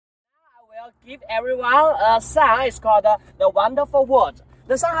will give everyone a song. It's called The Wonderful World.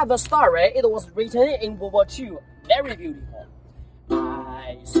 The song has a story. It was written in World War II. Very beautiful.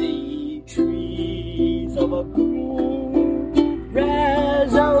 I see trees of green,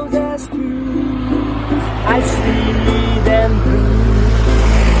 red roses too. I see them blue,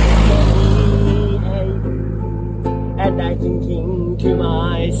 and I'm thinking to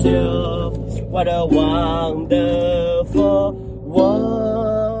myself, what a wonderful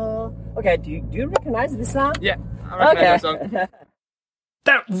world. Okay, do you recognize this song? Yeah, I recognize that song.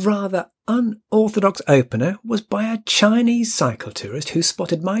 That rather unorthodox opener was by a Chinese cycle tourist who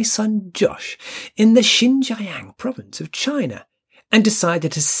spotted my son Josh in the Xinjiang province of China and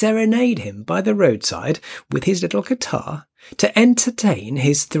decided to serenade him by the roadside with his little guitar to entertain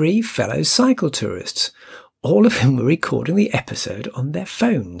his 3 fellow cycle tourists, all of whom were recording the episode on their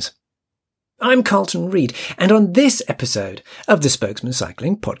phones. I'm Carlton Reid, and on this episode of the Spokesman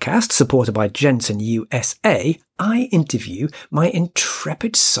Cycling podcast, supported by Jensen USA, I interview my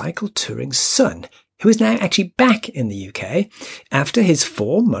intrepid cycle touring son, who is now actually back in the UK after his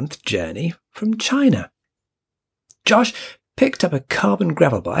 4-month journey from China. Josh picked up a carbon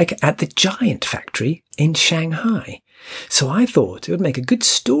gravel bike at the Giant Factory in Shanghai, so I thought it would make a good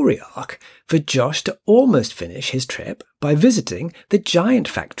story arc for Josh to almost finish his trip by visiting the Giant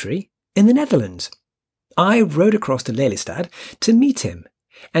Factory in the Netherlands. I rode across to Lelystad to meet him,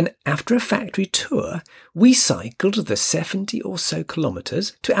 and after a factory tour, we cycled the 70 or so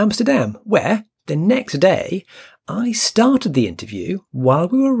kilometres to Amsterdam, where, the next day, I started the interview while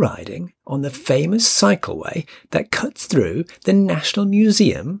we were riding on the famous cycleway that cuts through the National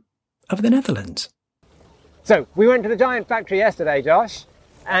Museum of the Netherlands. So, we went to the Giant Factory yesterday, Josh,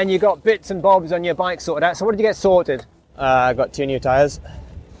 and you got bits and bobs on your bike sorted out. So what did you get sorted? I got 2 new tyres.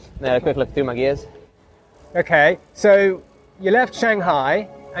 Then a quick look through my gears. Okay, so you left Shanghai,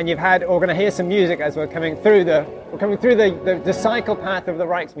 and we're going to hear some music as we're coming through the cycle path of the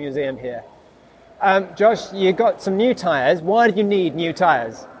Rijksmuseum here. Josh, you got some new tyres. Why did you need new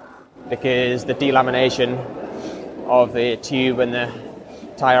tyres? Because the delamination of the tube and the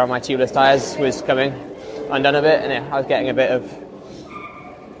tyre on my tubeless tyres was coming undone a bit, and I was getting a bit of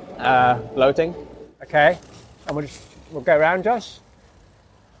bloating. Okay, and we'll go around, Josh.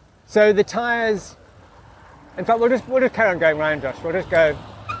 So the tyres, in fact, we'll just carry on going around, Josh. We'll go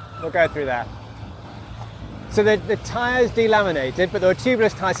through that. So the tyres delaminated, but there were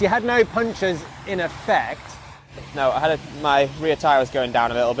tubeless tyres. So you had no punctures in effect. No, my rear tyre was going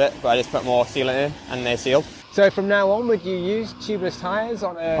down a little bit, but I just put more sealant in and they sealed. So from now on, would you use tubeless tyres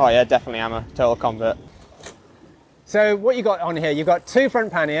on a... Oh yeah, definitely. I'm a total convert. So what you got on here, you've got 2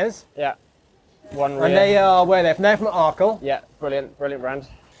 front panniers. Yeah. 1 rear. And they are, where they're from? They're from Arkle. Yeah, brilliant brand.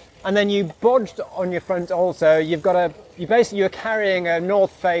 And then you bodged on your front also. You're carrying a North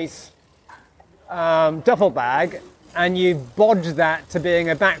Face duffel bag, and you bodged that to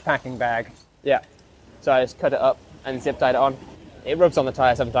being a backpacking bag. Yeah. So I just cut it up and zip tied it on. It rubs on the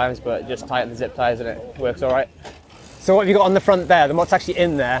tyre sometimes, but just tighten the zip ties and it works all right. So what have you got on the front there? Then what's actually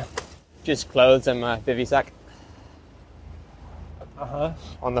in there? Just clothes and my bivy sack.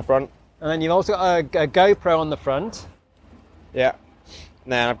 On the front. And then you've also got a GoPro on the front. Yeah.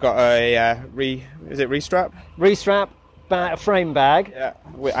 And then I've got a Restrap? Restrap, a frame bag. Yeah.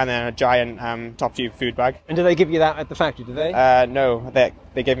 And then a giant top tube food bag. And do they give you that at the factory, do they? No, they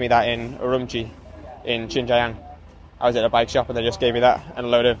gave me that in Urumqi, in Xinjiang. I was at a bike shop and they just gave me that and a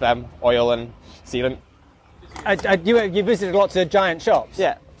load of oil and sealant. You visited lots of Giant shops?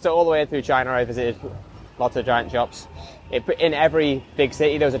 Yeah. So all the way through China I visited lots of Giant shops. In every big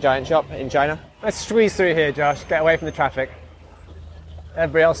city there was a Giant shop in China. Let's squeeze through here, Josh. Get away from the traffic.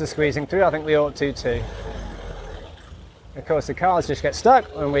 Everybody else is squeezing through. I think we ought to too. Of course, the cars just get stuck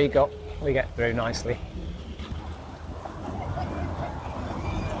and we get through nicely.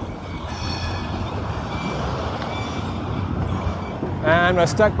 And we're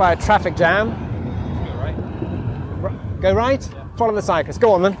stuck by a traffic jam. Go right. Go right? Yeah. Follow the cyclist.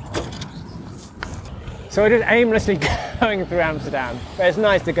 Go on then. So we're just aimlessly going through Amsterdam. But it's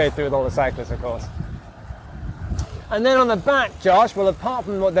nice to go through with all the cyclists, of course. And then on the back, Josh, well, apart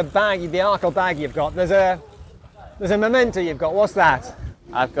from the Arkle bag you've got, there's a memento you've got. What's that?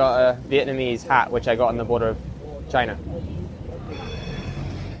 I've got a Vietnamese hat, which I got on the border of China.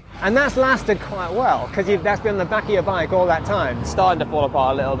 And that's lasted quite well, because that's been on the back of your bike all that time. It's starting to fall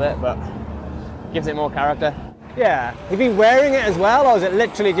apart a little bit, but gives it more character. Yeah. Have you been wearing it as well, or is it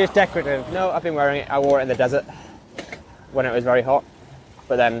literally just decorative? No, I've been wearing it. I wore it in the desert when it was very hot,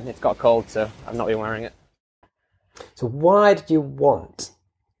 but then it's got cold, so I've not been wearing it. So why did you want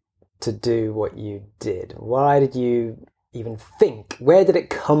to do what you did? Why did you even think? Where did it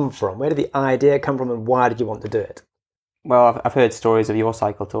come from? Where did the idea come from, and why did you want to do it? Well, I've heard stories of your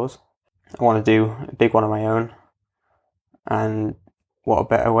cycle tours. I want to do a big one of my own. And what a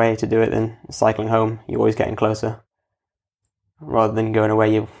better way to do it than cycling home? You're always getting closer. Rather than going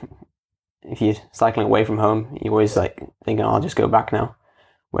away, if you're cycling away from home, you're always like thinking, I'll just go back now.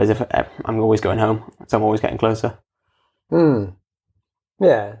 Whereas if I'm always going home, so I'm always getting closer.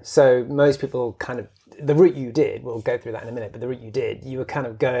 Yeah, so most people kind of, the route you did, we'll go through that in a minute, but the route you did, you were kind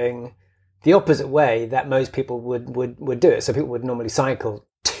of going the opposite way that most people would do it. So people would normally cycle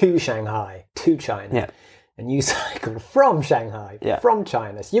to Shanghai, to China. Yeah. And you cycle from Shanghai, Yeah. from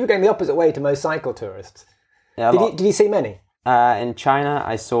China. So you were going the opposite way to most cycle tourists. Yeah, Did you see many? in China,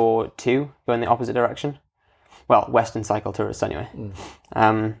 I saw 2 go in the opposite direction. Well, Western cycle tourists anyway.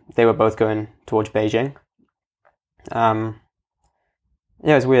 They were both going towards Beijing. Yeah,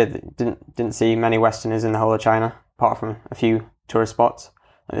 it was weird. Didn't see many Westerners in the whole of China, apart from a few tourist spots,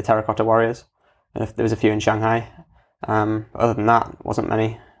 like the Terracotta Warriors. And there was a few in Shanghai. Other than that, wasn't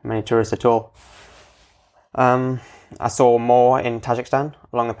many tourists at all. I saw more in Tajikistan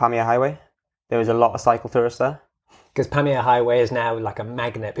along the Pamir Highway. There was a lot of cycle tourists there. Because Pamir Highway is now like a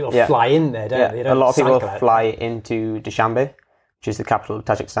magnet. People Yeah. fly in there, don't they? They don't a lot of people cycle out fly into Dushanbe, which is the capital of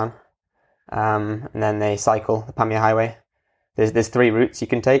Tajikistan, and then they cycle the Pamir Highway. There's 3 routes you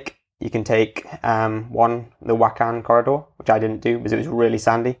can take. You can take one, the Wakhan corridor, which I didn't do because it was really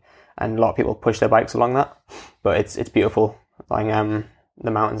sandy, and a lot of people push their bikes along that. But it's beautiful. Like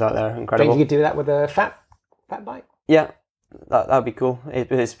the mountains out there, are there. incredible. Think you could do that with a fat bike? Yeah, that'd be cool.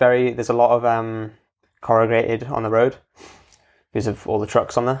 There's a lot of corrugated on the road because of all the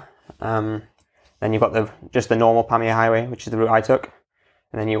trucks on there. Then you've got just the normal Pamir Highway, which is the route I took,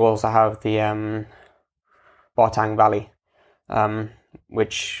 and then you also have the Bartang Valley,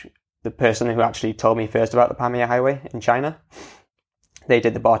 which the person who actually told me first about the Pamir Highway in China, they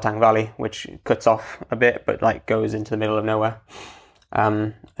did the Bartang Valley, which cuts off a bit but like goes into the middle of nowhere,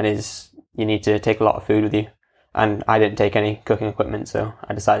 and you need to take a lot of food with you. And I didn't take any cooking equipment, so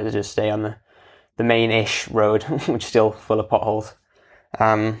I decided to just stay on the main-ish road, which is still full of potholes.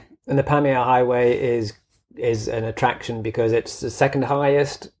 And the Pamir Highway is an attraction because it's the second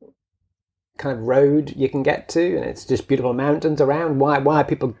highest kind of road you can get to, and it's just beautiful mountains around. Why are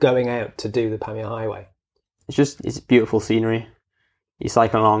people going out to do the Pamir Highway? It's beautiful scenery. You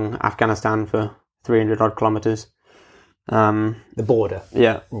cycle along Afghanistan for 300 odd kilometers. The border.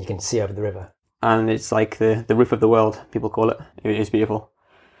 Yeah. And you can see over the river. And it's like the roof of the world, people call it. It is beautiful.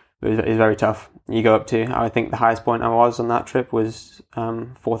 It was very tough. You go up to, I think the highest point I was on that trip was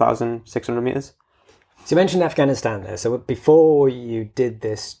 4,600 meters. So you mentioned Afghanistan there. So before you did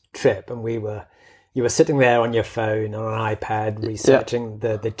this trip, and you were sitting there on your phone, on an iPad, researching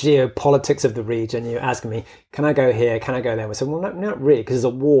the geopolitics of the region. You're asking me, can I go here? Can I go there? We said, well, no, not really, because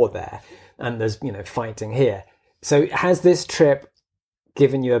there's a war there, and there's fighting here. So has this trip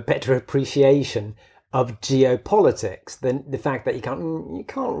given you a better appreciation of geopolitics than the fact that you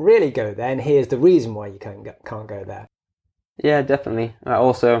can't really go there, and here's the reason why you can't go there? Yeah, definitely. I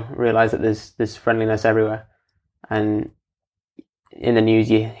also realised that there's friendliness everywhere, and in the news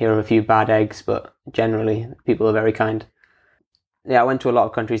you hear of a few bad eggs, but generally people are very kind. Yeah, I went to a lot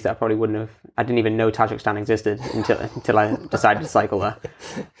of countries that I probably wouldn't have. I didn't even know Tajikistan existed until I decided to cycle there.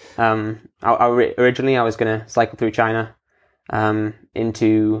 Originally I was going to cycle through China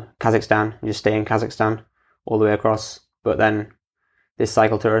into Kazakhstan and just stay in Kazakhstan all the way across. But then this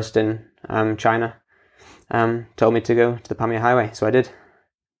cycle tourist in China told me to go to the Pamir Highway, so I did.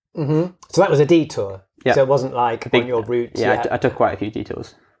 Mm-hmm. So that was a detour. Yeah. So it wasn't like on your route. Yeah, I took quite a few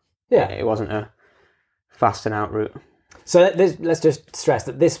detours. Yeah. It wasn't a fast and out route. So let's just stress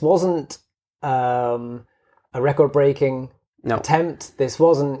that this wasn't a record-breaking attempt. This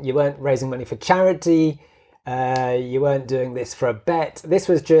wasn't. You weren't raising money for charity. You weren't doing this for a bet. This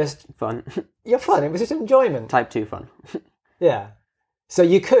was just Fun. Your fun. It was just enjoyment. Type 2 fun. Yeah. So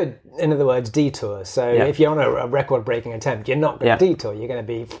you could, in other words, detour. So if you're on a record-breaking attempt, you're not going to detour. You're going to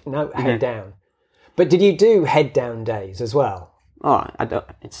be head down. But did you do head down days as well? Oh,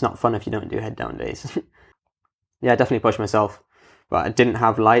 it's not fun if you don't do head down days. Yeah, I definitely pushed myself, but I didn't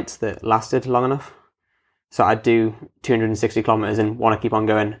have lights that lasted long enough. So I'd do 260 kilometers and want to keep on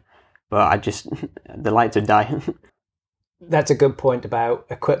going, but the lights would die. That's a good point about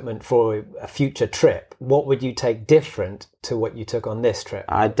equipment for a future trip. What would you take different to what you took on this trip?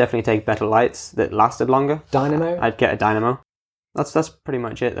 I'd definitely take better lights that lasted longer. Dynamo? I'd get a dynamo. That's pretty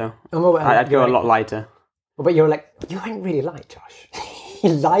much it, though. And I'd go a lot lighter. But you weren't really light, Josh.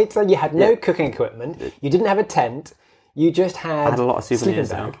 Lighter. You had no cooking equipment. You didn't have a tent. You just had. I had a lot of souvenirs,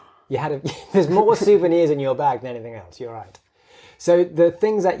 sleeping bag. There's more souvenirs in your bag than anything else. You're right. So the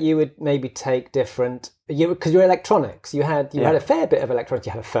things that you would maybe take different, because you're electronics, you had a fair bit of electronics.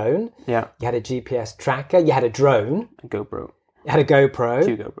 You had a phone, Yeah. you had a GPS tracker, you had a drone, A GoPro. you had a GoPro,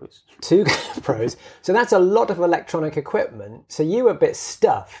 2 GoPros. 2 GoPros. So that's a lot of electronic equipment. So you were a bit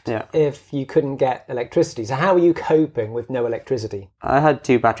stuffed if you couldn't get electricity. So how were you coping with no electricity? I had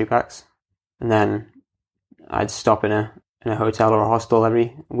 2 battery packs, and then I'd stop in a hotel or a hostel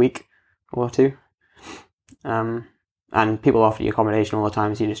every week or 2. And people offer you accommodation all the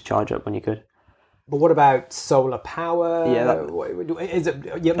time, so you just charge up when you could. But what about solar power? Yeah,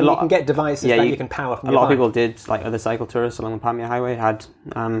 you can get devices that you can power from a your lot of bike. people did, like other cycle tourists along the Pamir Highway had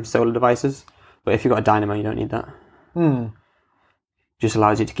solar devices, but if you've got a dynamo, you don't need that. Just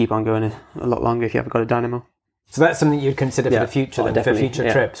allows you to keep on going a lot longer if you haven't got a dynamo. So that's something you'd consider for the future, then, for definitely,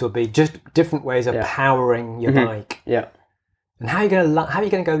 future trips, would be just different ways of powering your bike. Yeah. And how are you going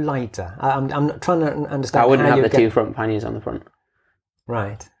to go lighter? I'm trying to understand. I wouldn't how have you the 2 front panniers on the front.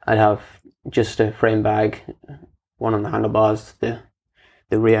 Right. I'd have just a frame bag, one on the handlebars, the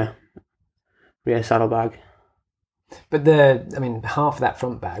rear saddle bag. But half of that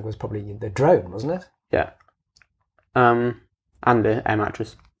front bag was probably the drone, wasn't it? Yeah. And the air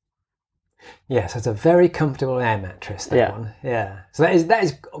mattress. Yes, it's a very comfortable air mattress. That one. Yeah. So that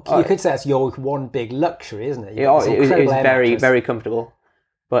is. You could say that's your one big luxury, isn't it? It was very, very comfortable.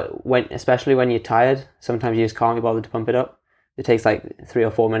 But especially when you're tired, sometimes you just can't be bothered to pump it up. It takes like 3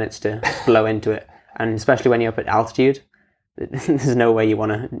 or 4 minutes to blow into it, and especially when you're up at altitude, there's no way you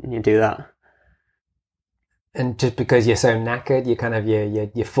want to do that. And just because you're so knackered,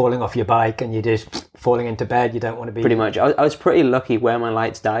 you're falling off your bike and you're just falling into bed. You don't want to be... Pretty much. I was pretty lucky where my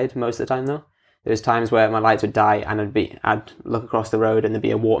lights died most of the time, though. There was times where my lights would die and I'd look across the road and there'd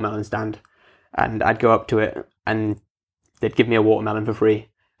be a watermelon stand, and I'd go up to it and they'd give me a watermelon for free,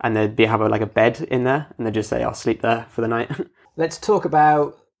 and they'd have a bed in there, and they'd just say, I'll sleep there for the night. Let's talk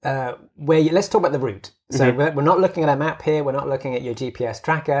about let's talk about the route. So we're not looking at a map here. We're not looking at your GPS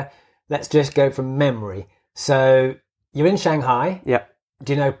tracker. Let's just go from memory. So you're in Shanghai. Yeah.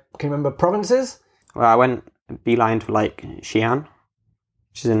 Can you remember provinces? Well, I went beeline for Xi'an,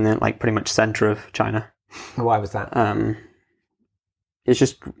 which is in the pretty much center of China. Why was that? It's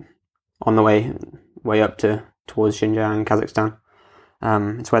just on the way up towards Xinjiang, Kazakhstan.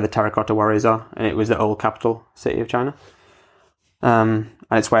 It's where the terracotta warriors are, and it was the old capital city of China. And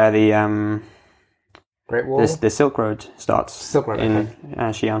it's where the Great Wall, the Silk Road starts in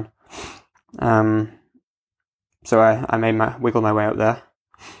Xi'an. So I wiggle my way up there.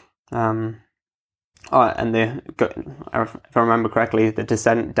 And if I remember correctly, the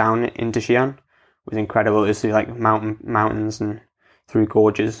descent down into Xi'an was incredible. It was through mountains and through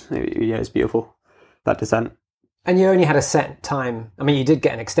gorges. It's beautiful, that descent. And you only had a set time. I mean, you did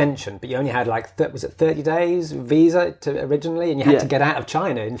get an extension, but you only had was it 30 days visa originally, and you had to get out of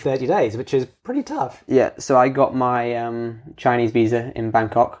China in 30 days, which is pretty tough. Yeah, so I got my Chinese visa in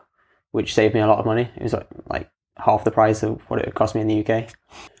Bangkok, which saved me a lot of money. It was like half the price of what it would cost me in the UK.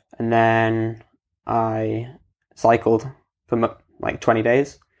 And then I cycled for 20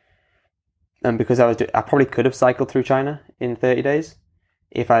 days. And because I probably could have cycled through China in 30 days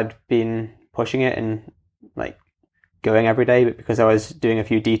if I'd been pushing it and going every day, but because I was doing a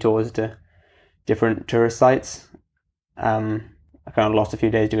few detours to different tourist sites, I kind of lost a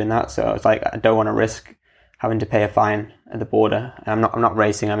few days doing that. So I was like, I don't want to risk having to pay a fine at the border. And I'm not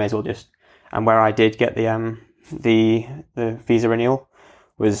racing. I may as well just. And where I did get the visa renewal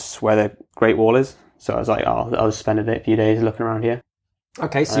was where the Great Wall is. So I was like, I'll just spend a few days looking around here.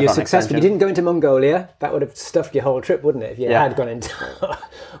 Okay, so you're successful. You didn't go into Mongolia. That would have stuffed your whole trip, wouldn't it, if you had gone into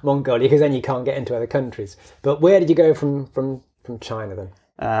Mongolia, because then you can't get into other countries. But where did you go from China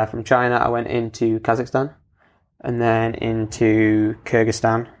then? From China, I went into Kazakhstan, and then into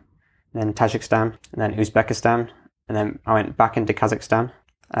Kyrgyzstan, then Tajikistan, and then Uzbekistan, and then I went back into Kazakhstan.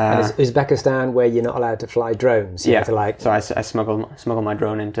 And is Uzbekistan where you're not allowed to fly drones? You So I smuggled my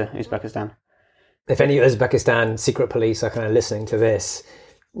drone into Uzbekistan. If any Uzbekistan secret police are kind of listening to this,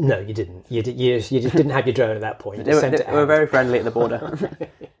 no, you didn't. You just didn't have your drone at that point. They were very friendly at the border.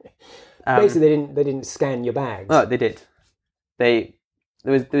 Basically, they didn't scan your bags. Oh, they did. There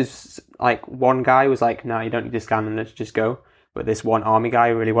was one guy was like, no, you don't need to scan them, let's just go. But this one army guy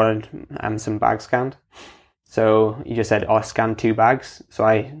really wanted some bags scanned. So he just said, I'll scan 2 bags. So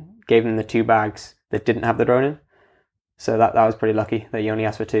I gave him the 2 bags that didn't have the drone in. So that was pretty lucky that he only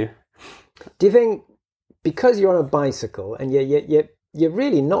asked for 2. Do you think, because you're on a bicycle and you're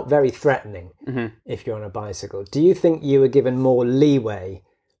really not very threatening if you're on a bicycle, do you think you were given more leeway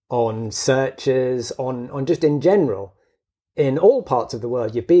on searches, on just in general, in all parts of the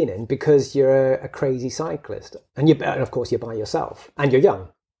world you've been in because you're a crazy cyclist. And of course, you're by yourself. And you're young.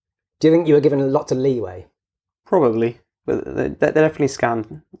 Do you think you were given lots of leeway? Probably. But they definitely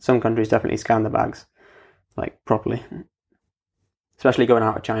scanned, some countries definitely scanned the bags, like, properly. Especially going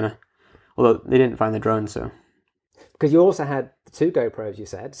out of China. Although they didn't find the drone, so... Because you also had 2 GoPros, you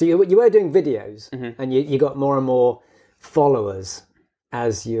said. So you were doing videos, and you got more and more followers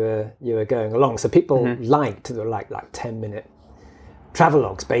as you were going along. So people liked the like 10-minute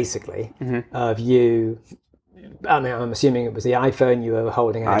travelogues, basically, of you. I mean, I'm assuming it was the iPhone you were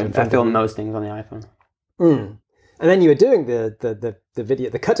holding out. I filmed most things on the iPhone. And then you were doing the video,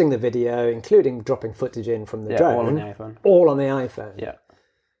 cutting the video, including dropping footage in from the drone. All on the iPhone. All on the iPhone. Yeah.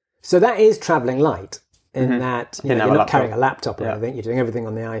 So that is traveling light in that you're not carrying a laptop or Yeah. anything. You're doing everything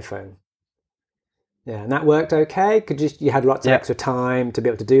on the iPhone. Yeah, and that worked okay? You had lots of extra time to be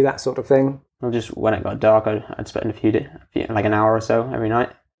able to do that sort of thing? Well, just when it got dark, I'd spend a few days, like an hour or so every night.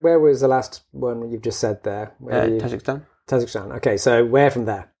 Where was the last one you've just said there? Tajikistan. Tajikistan. Okay, so where from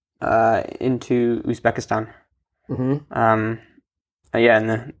there? Into Uzbekistan. Mm-hmm. Yeah,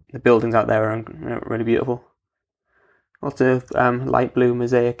 and the buildings out there are really beautiful. Lots of light blue,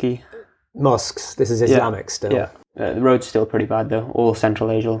 mosaic-y. Mosques. This is Islamic still. Yeah. The road's still pretty bad, though. All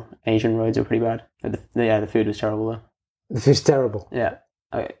Central Asian roads are pretty bad. The food was terrible, though. The food's terrible. Yeah.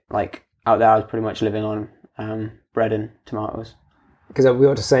 Like, out there, I was pretty much living on bread and tomatoes. Because we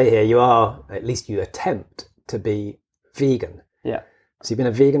ought to say here, at least you attempt to be vegan. Yeah. So you've been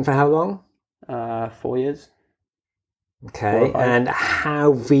a vegan for how long? 4 years. Okay. 4 or 5. And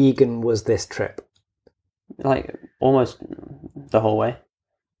how vegan was this trip? Like, almost the whole way.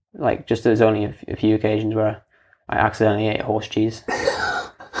 Like, just there's only a few occasions where I accidentally ate horse cheese.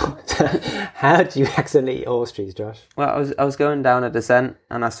 How did you accidentally eat horse cheese, Josh? Well, I was going down a descent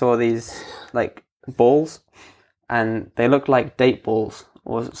and I saw these like balls, and they looked like date balls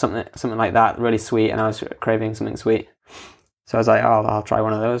or something like that, really sweet. And I was craving something sweet, so I was like, "Oh, I'll try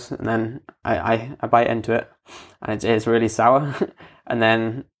one of those." And then I bite into it, and it's really sour. And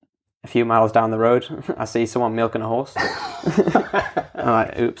then a few miles down the road, I see someone milking a horse. I'm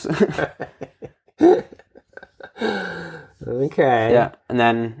like, "Oops." Okay. Yeah, and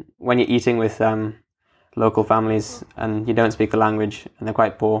then when you're eating with local families and you don't speak the language and they're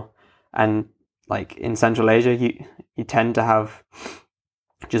quite poor, and like in Central Asia, you tend to have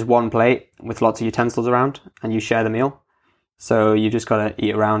just one plate with lots of utensils around, and you share the meal. So you just gotta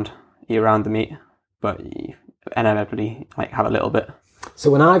eat around the meat, but you inevitably like have a little bit. So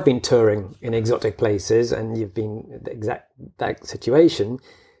when I've been touring in exotic places, and you've been the exact that situation,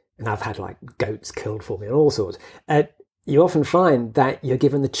 and I've had like goats killed for me and all sorts. You often find that you're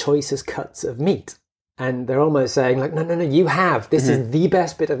given the choicest cuts of meat, and they're almost saying like, no, you have, this is the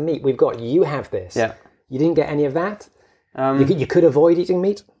best bit of meat we've got, you have this. Yeah. You didn't get any of that? You could avoid eating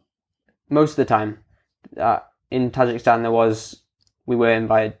meat? Most of the time. In Tajikistan, we were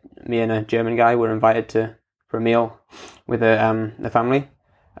invited, me and a German guy were invited for a meal with the family,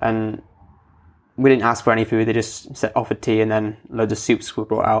 and we didn't ask for any food, they just offered tea, and then loads of soups were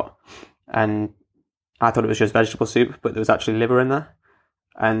brought out, and I thought it was just vegetable soup, but there was actually liver in there.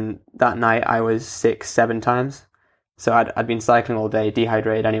 And that night I was sick 7 times. So I'd been cycling all day,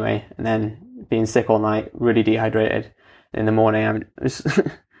 dehydrated anyway, and then being sick all night, really dehydrated. In the morning I'm just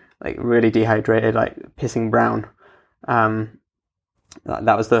like really dehydrated, like pissing brown.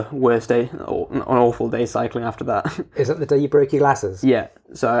 That was the worst day, an awful day cycling after that. Is that the day you broke your glasses? Yeah.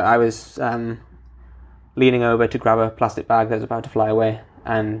 So I was leaning over to grab a plastic bag that was about to fly away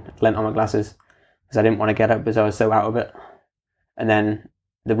and leant on my glasses, because I didn't want to get up because I was so out of it. And then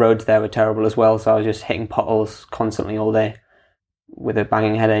the roads there were terrible as well, so I was just hitting potholes constantly all day with a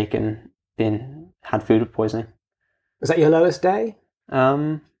banging headache and had food poisoning. Was that your lowest day?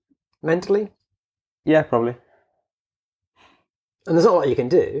 Mentally? Yeah, probably. And there's not a lot you can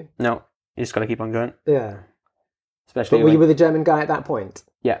do. No, you just got to keep on going. Yeah. Especially But were you with a German guy at that point?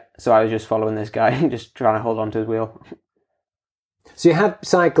 Yeah, so I was just following this guy, just trying to hold on to his wheel. So you have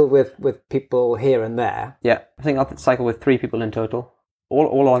cycled with people here and there? Yeah, I think I'll cycle with 3 people in total,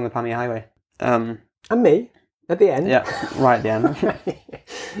 all along the Pamir Highway. And me, at the end? Yeah, right at the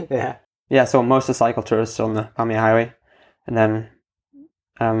end. Yeah. Yeah, so most of the cycle tourists on the Pamir Highway, and then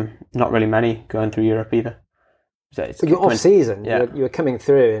not really many going through Europe either. So But you're off season. Yeah. You were coming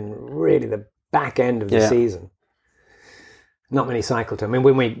through in really the back end of the season. Not many cycle tours. I mean,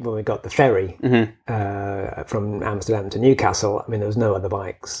 when we got the ferry from Amsterdam to Newcastle, I mean, there was no other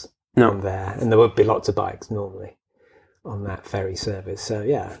bikes on there, and there would be lots of bikes normally on that ferry service. So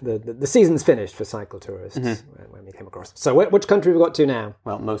yeah, the season's finished for cycle tourists when we came across. So which country have we got to now?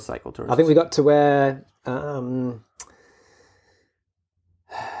 Well, most cycle tourists. I think we got to where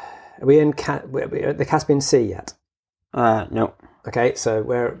Are we in we're at the Caspian Sea yet? No. Okay, so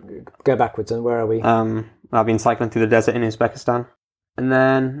go backwards, and where are we? I've been cycling through the desert in Uzbekistan, and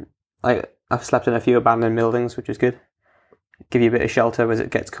then I've slept in a few abandoned buildings, which is good. Give you a bit of shelter as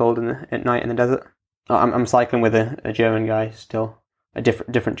it gets cold at night in the desert. I'm cycling with a German guy still, a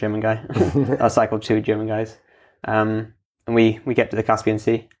different German guy. I cycled 2 German guys, and we get to the Caspian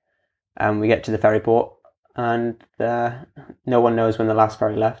Sea, and we get to the ferry port, and no one knows when the last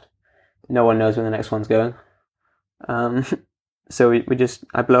ferry left. No one knows when the next one's going. So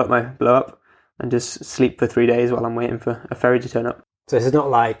I blow up and just sleep for 3 days while I'm waiting for a ferry to turn up. So this is not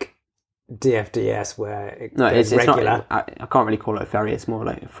like DFDS where it's regular. Not, I can't really call it a ferry. It's more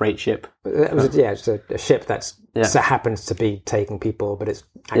like a freight ship. It was just a ship that happens to be taking people, but it's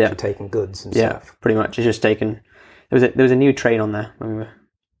actually taking goods and stuff. Yeah, pretty much. It's just taken. There was a new train on there when we were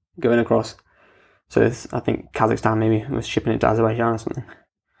going across. So I think Kazakhstan maybe was shipping it to Azerbaijan or something.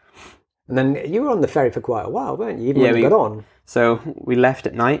 And then you were on the ferry for quite a while, weren't you? Even when you got on. So we left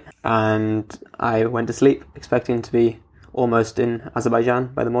at night, and I went to sleep expecting to be almost in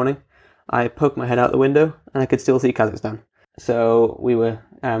Azerbaijan by the morning. I poked my head out the window, and I could still see Kazakhstan. So we were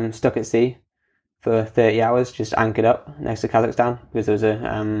stuck at sea for 30 hours, just anchored up next to Kazakhstan, because there was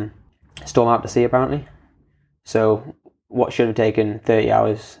a storm out to sea, apparently. So what should have taken 30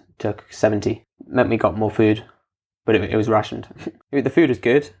 hours took 70. Meant we got more food, but it was rationed. The food was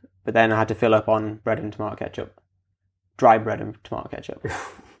good, but then I had to fill up on bread and tomato ketchup. Dry bread and tomato ketchup.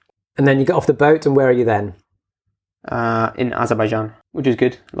 And then you get off the boat, and where are you then? In Azerbaijan, which is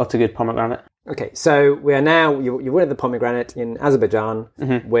good. Lots of good pomegranate. Okay, so we are now, you were at the pomegranate in Azerbaijan.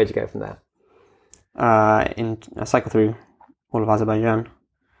 Mm-hmm. Where'd you go from there? I cycle through all of Azerbaijan,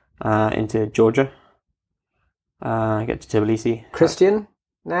 into Georgia. I get to Tbilisi. Christian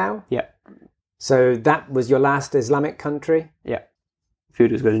now? Yeah. So that was your last Islamic country? Yeah.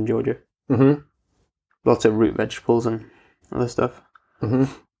 Food was good in Georgia. Mm-hmm. Lots of root vegetables and other stuff.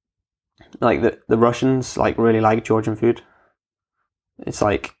 Mm-hmm. Like the Russians really like Georgian food. It's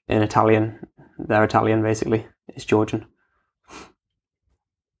like in Italian. They're Italian basically. It's Georgian. And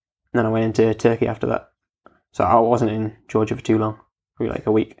then I went into Turkey after that. So I wasn't in Georgia for too long. Probably like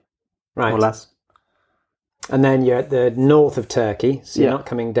a week. Right. Or less. And then you're at the north of Turkey, so you're not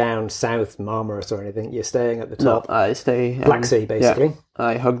coming down south Marmaris or anything. You're staying at the top. No, I stay... Black Sea, basically. Yeah,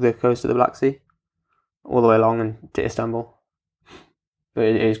 I hug the coast of the Black Sea all the way along and to Istanbul. But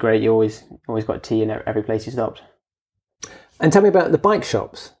it was great. You always got tea in every place you stopped. And tell me about the bike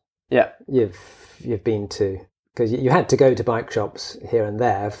shops. Yeah. You've been to... Because you had to go to bike shops here and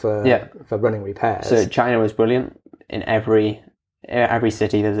there for running repairs. So China was brilliant. In every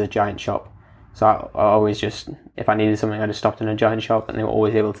city there's a giant shop. So I always just, if I needed something, I just stopped in a giant shop, and they were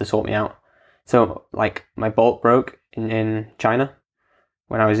always able to sort me out. So like my Bolt broke in China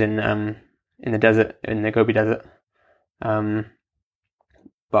when I was in the desert, in the Gobi Desert. But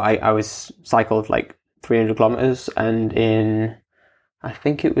I was cycled like 300 kilometers, and in, I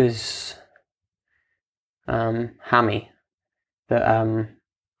think it was Hami, that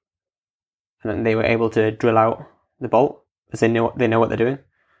and they were able to drill out the bolt because they know what they're doing.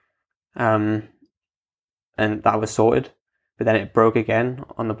 And that was sorted, but then it broke again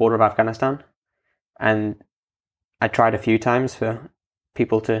on the border of Afghanistan, and I tried a few times for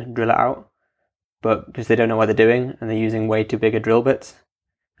people to drill it out, but because they don't know what they're doing and they're using way too big a drill bits,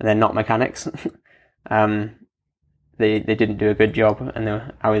 and they're not mechanics, they didn't do a good job, and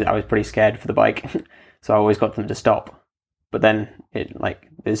I was pretty scared for the bike, so I always got them to stop. But then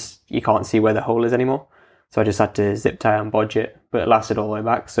you can't see where the hole is anymore, so I just had to zip tie and bodge it, but it lasted all the way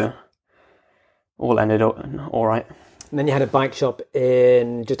back, so all ended up all right. And then you had a bike shop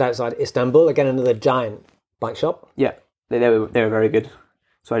in just outside Istanbul, again another giant bike shop. Yeah, they were very good.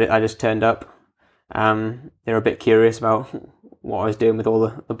 So I just turned up. They were a bit curious about what I was doing with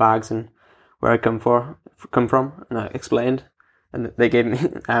all the bags and where I'd come from, and I explained, and they gave me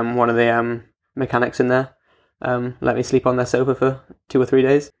one of the mechanics in there let me sleep on their sofa for 2 or 3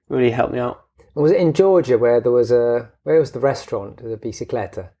 days. Really helped me out. And was it in Georgia where was the restaurant, the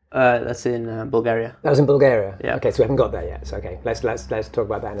Bicicleta? That's in Bulgaria. That was in Bulgaria? Yeah. Okay, so we haven't got there yet. So okay, let's talk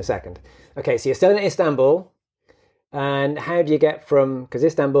about that in a second. Okay, so you're still in Istanbul, and how do you get from, because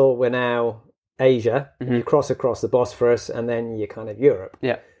Istanbul, we're now Asia, and you cross across the Bosphorus, and then you're kind of Europe.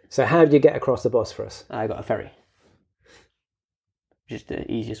 Yeah. So how do you get across the Bosphorus? I got a ferry. Just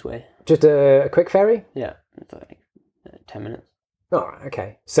the easiest way. Just a quick ferry? Yeah, it's like 10 minutes. Oh, right,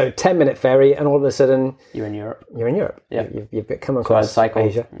 okay. So 10-minute ferry, and all of a sudden you're in Europe. You're in Europe. Yeah, you've come across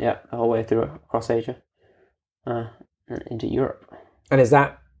Asia. Yeah, the whole way through across Asia, into Europe. And is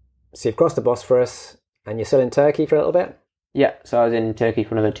that so? You've crossed the Bosphorus, and you're still in Turkey for a little bit. Yeah, so I was in Turkey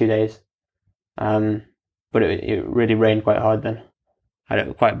for another 2 days. But it really rained quite hard then. I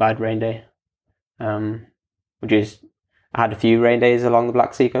had quite a bad rain day. Which is, I had a few rain days along the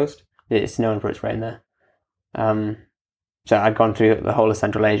Black Sea coast. It's known for its rain there. So I'd gone through the whole of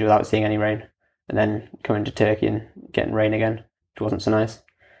Central Asia without seeing any rain, and then coming to Turkey and getting rain again, which wasn't so nice.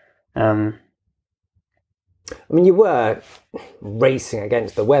 I mean, you were racing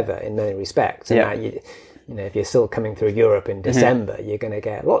against the weather in many respects, and Yeah. now you know, if you're still coming through Europe in December, you're going to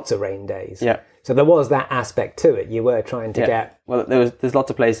get lots of rain days. Yeah. So there was that aspect to it. You were trying to get Well, there's lots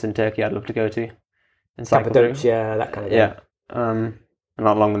of places in Turkey I'd love to go to and cycle through. Cappadocia, that kind of thing. Yeah. And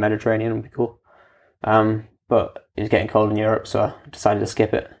not along the Mediterranean would be cool. But it was getting cold in Europe, so I decided to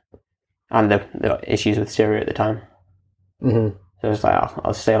skip it. And the issues with Syria at the time. Mm-hmm. So I was like,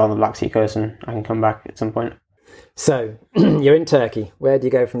 I'll stay along the Black Sea coast and I can come back at some point. So you're in Turkey. Where do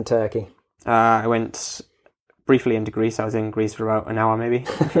you go from Turkey? I went briefly into Greece. I was in Greece for about an hour maybe.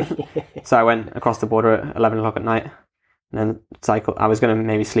 So I went across the border at 11 o'clock at night and then cycled. I was going to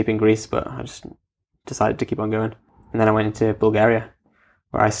maybe sleep in Greece, but I just decided to keep on going. And then I went into Bulgaria,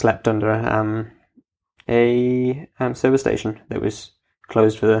 where I slept under a service station that was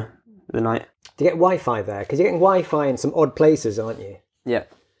closed for the night. Do you get Wi-Fi there? Because you're getting Wi-Fi in some odd places, aren't you? Yeah.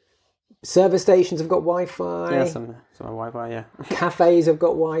 Service stations have got Wi-Fi. Yeah, some Wi-Fi, yeah. Cafes have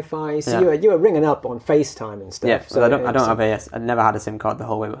got Wi-Fi. So Yeah. you were ringing up on FaceTime and stuff. Yeah, so I don't have I never had a SIM card the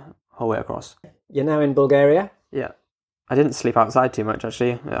whole way across. You're now in Bulgaria? Yeah. I didn't sleep outside too much,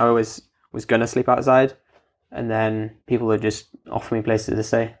 actually. I always was going to sleep outside, and then people would just offer me places to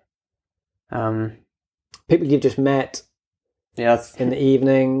stay. People you've just met Yeah, in the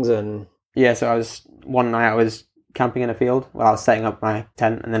evenings and... yeah. So one night I was camping in a field while I was setting up my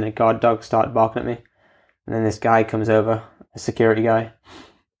tent, and then a guard dog started barking at me, and then this guy comes over, a security guy,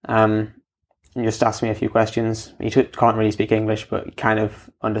 and just asked me a few questions. He can't really speak English, but he kind of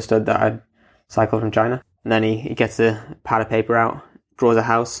understood that I'd cycled from China. And then he gets a pad of paper out, draws a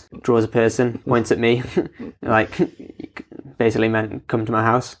house, draws a person, points at me, like basically meant come to my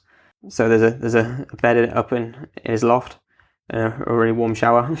house. So there's a bed up in his loft, a really warm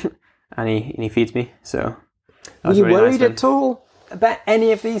shower, and he feeds me. So that Were was you really worried nice at all about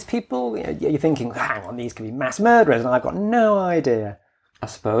any of these people? You're thinking, hang on, these could be mass murderers, and I've got no idea. I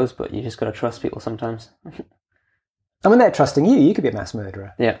suppose, but you just got to trust people sometimes. I mean, they're trusting you. You could be a mass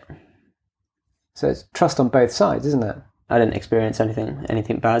murderer. Yeah, So it's trust on both sides, isn't it? I didn't experience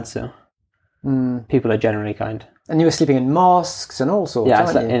anything bad, so people are generally kind. And you were sleeping in mosques and all sorts, Yeah,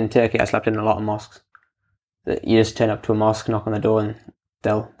 aren't you? in Turkey, I slept in a lot of mosques. You just turn up to a mosque, knock on the door, and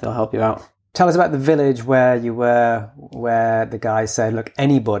they'll help you out. Tell us about the village where you were, where the guy said, look,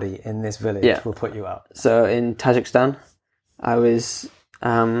 anybody in this village will put you up. So in Tajikistan, I was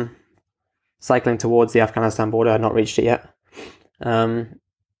cycling towards the Afghanistan border. I had not reached it yet. And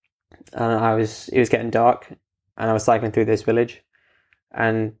it was getting dark, and I was cycling through this village,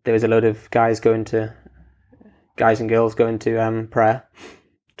 and there was a load of guys and girls going to prayer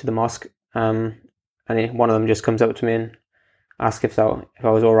to the mosque. And one of them just comes up to me and asks if I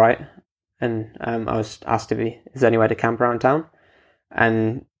was all right. And I was asked if there's anywhere to camp around town,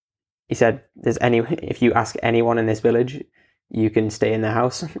 and he said, if you ask anyone in this village, you can stay in their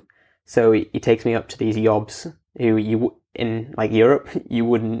house. So he takes me up to these yobs who in like Europe you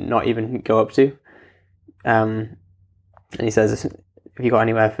would not even go up to. And he says, have you got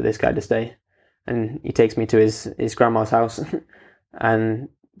anywhere for this guy to stay? And he takes me to his grandma's house and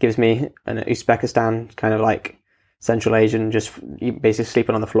gives me an Uzbekistan kind of like Central Asian, just basically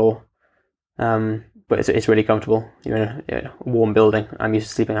sleeping on the floor. But it's really comfortable. You're in a warm building. I'm used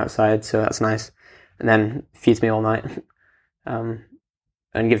to sleeping outside, so that's nice. And then feeds me all night,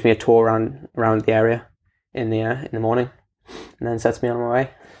 and gives me a tour around the area in the morning, and then sets me on my way.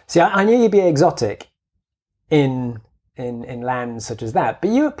 See, I knew you'd be exotic in lands such as that,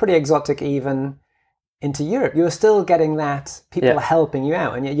 but you were pretty exotic even into Europe. You were still getting that people are helping you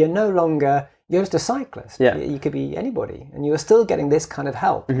out, and you're no longer, you're just a cyclist. Yeah. You could be anybody, and you were still getting this kind of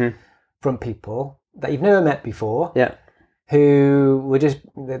help from people that you've never met before. Yeah. Who were just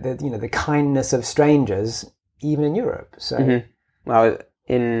the kindness of strangers, even in Europe. So, Well,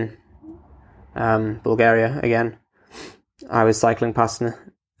 in Bulgaria again, I was cycling past an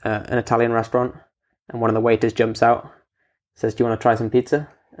Italian restaurant, and one of the waiters jumps out, says, "Do you want to try some pizza?"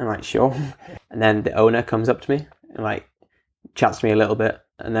 I'm like, "Sure." And then the owner comes up to me and like chats to me a little bit,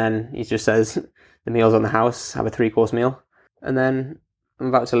 and then he just says, "The meal's on the house. Have a 3-course meal." And then I'm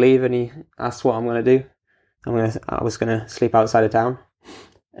about to leave, and he asks what I'm going to do. I was going to sleep outside of town.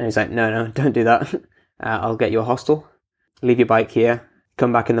 And he's like, no, don't do that. I'll get you a hostel. Leave your bike here.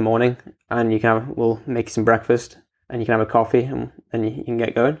 Come back in the morning, and we'll make you some breakfast, and you can have a coffee, and then you can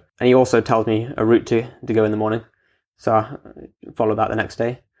get going. And he also tells me a route to go in the morning, so I follow that the next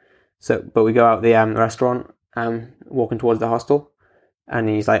day. But we go out the restaurant, walking towards the hostel, and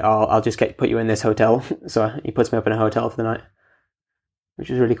he's like, "Oh, I'll just put you in this hotel." So he puts me up in a hotel for the night, which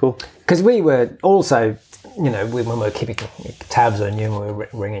is really cool. Because we were also, when we were keeping tabs on you and we were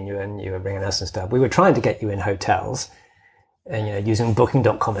ringing you and you were ringing us and stuff, we were trying to get you in hotels and, using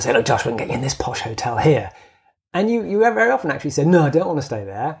booking.com and say, look, Josh, we can get you in this posh hotel here. And you very often actually said, no, I don't want to stay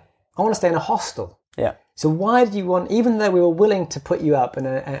there. I want to stay in a hostel. Yeah. So why did you want, even though we were willing to put you up in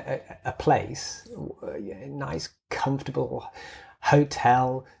a place, a nice, comfortable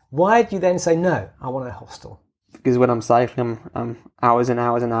hotel, why did you then say, no, I want a hostel? Because when I'm cycling, I'm hours and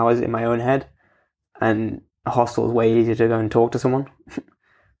hours and hours in my own head, and a hostel is way easier to go and talk to someone.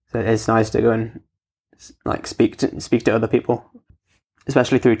 So it's nice to go and speak to other people,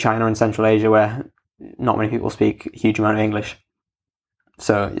 especially through China and Central Asia, where not many people speak a huge amount of English.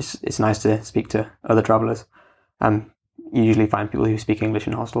 So it's nice to speak to other travellers. You usually find people who speak English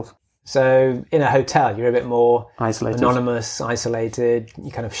in hostels. So in a hotel, you're a bit more Isolated. Anonymous, isolated.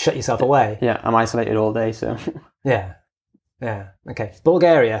 You kind of shut yourself away. Yeah, I'm isolated all day, so... Yeah. Okay.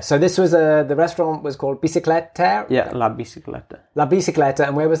 Bulgaria. So this was the restaurant was called Bicicleta? Yeah, La Bicicleta. La Bicicleta.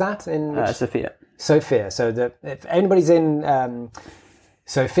 And where was that? In Sofia. Sofia. So if anybody's in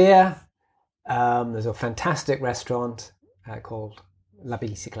Sofia, there's a fantastic restaurant called La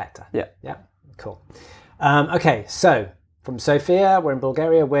Bicicleta. Yeah. Yeah. Cool. Okay. So from Sofia, we're in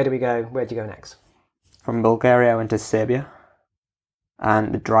Bulgaria. Where do we go? Where do you go next? From Bulgaria, I went to Serbia,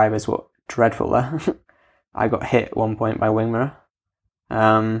 and the drivers were dreadful there. I got hit at one point by a wing mirror.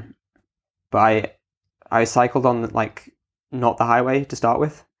 But I cycled on not the highway to start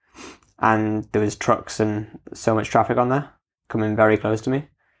with, and there was trucks and so much traffic on there coming very close to me.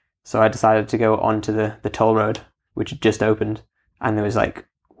 So I decided to go onto the toll road, which had just opened, and there was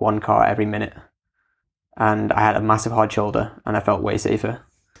one car every minute. And I had a massive hard shoulder, and I felt way safer.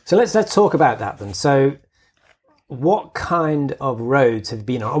 So let's talk about that then. So what kind of roads have you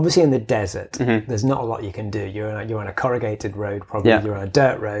been on? Obviously in the desert, there's not a lot you can do. You're on a corrugated road, probably. Yeah. You're on a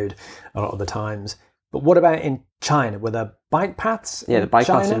dirt road a lot of the times. But what about in China? Were there bike paths? Yeah, the bike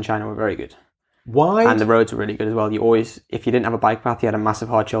paths in China were very good. Why? And the roads were really good as well. If you didn't have a bike path, you had a massive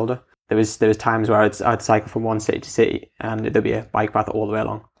hard shoulder. There was times where I'd cycle from one city to city, and there'd be a bike path all the way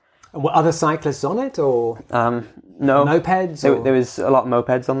along. And were other cyclists on it, or no mopeds? There was a lot of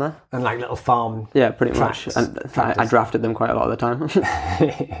mopeds on there, and little farm. Yeah, pretty tracks, much. And I drafted them quite a lot of the time.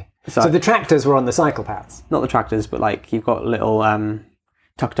 So the tractors were on the cycle paths. Not the tractors, but you've got little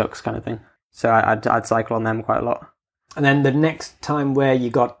tuk-tuks kind of thing. So I'd cycle on them quite a lot. And then the next time where you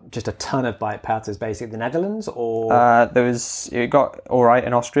got just a ton of bike paths is basically the Netherlands, or it got all right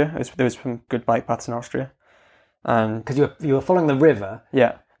in Austria. There was some good bike paths in Austria, because you were following the river.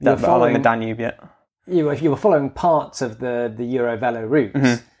 Yeah, along the Danube. Yeah, you were following parts of the Eurovelo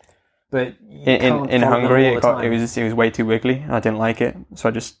routes, but in Hungary it was way too wiggly. I didn't like it, so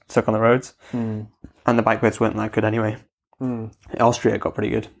I just stuck on the roads, and the bike paths weren't that good anyway. Austria got pretty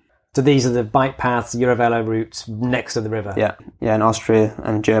good. So these are the bike paths, Eurovelo routes next to the river. Yeah. In Austria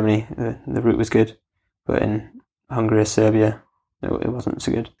and Germany, the route was good, but in Hungary, Serbia, it wasn't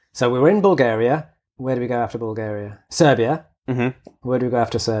so good. So we were in Bulgaria. Where do we go after Bulgaria? Serbia. Mm-hmm. Where do we go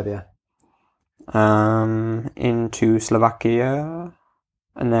after Serbia? Into Slovakia,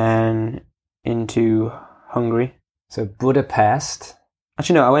 and then into Hungary. So Budapest.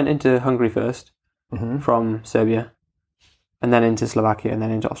 Actually, no, I went into Hungary first from Serbia. And then into Slovakia, and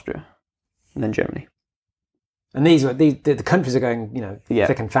then into Austria, and then Germany. And the countries are going,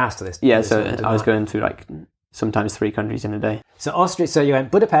 thick and fast to this. Yeah, so I was going through sometimes 3 countries in a day. So Austria. So you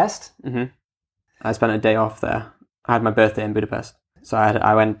went Budapest. Mm-hmm. I spent a day off there. I had my birthday in Budapest, so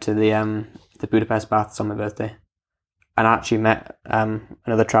I went to the Budapest baths on my birthday, and I actually met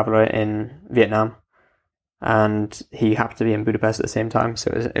another traveller in Vietnam, and he happened to be in Budapest at the same time. So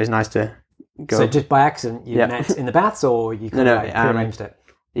it was nice to go. So just by accident you met in the baths, or you prearranged it?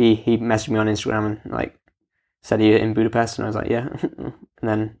 He messaged me on Instagram and said he in Budapest, and I was like, yeah, and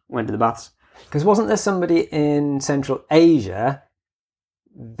then went to the baths. Because wasn't there somebody in Central Asia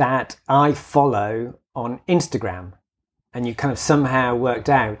that I follow on Instagram, and you kind of somehow worked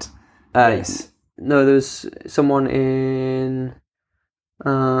out this? No, there was someone in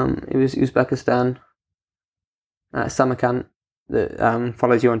it was Uzbekistan, Samarkand, that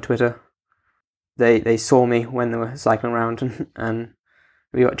follows you on Twitter. They saw me when they were cycling around, and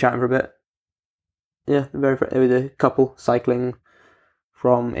we got chatting for a bit. Yeah, it was a couple cycling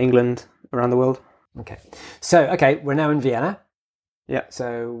from England around the world. Okay, so we're now in Vienna. Yeah.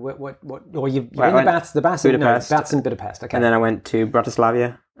 So what or you're Well, in I went the baths in Budapest. baths in Budapest. Okay. And then I went to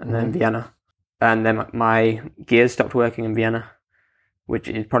Bratislava and then Vienna. And then my gears stopped working in Vienna, which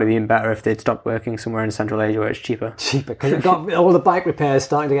is probably even better if they'd stopped working somewhere in Central Asia where it's cheaper. Cheaper, because it got all the bike repairs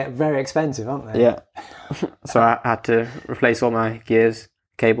starting to get very expensive, aren't they? Yeah. So I had to replace all my gears,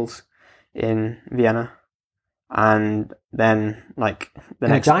 cables in Vienna. And then, like, the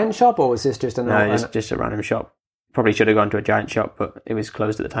In next... a giant shop, or was this just No, it's just a random shop. Probably should have gone to a giant shop, but it was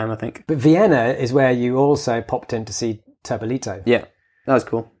closed at the time, I think. But Vienna is where you also popped in to see Turbolito. Yeah, that was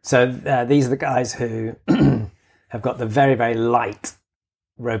cool. So these are the guys who have got the very, very light,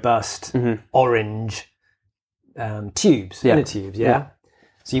 robust, orange tubes, inner tubes, yeah?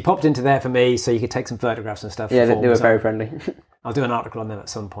 So you popped into there for me so you could take some photographs and stuff. Yeah, they were very friendly. I'll do an article on them at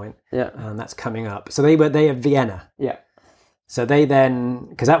some point. Yeah. And that's coming up. So they are Vienna. Yeah. So they then,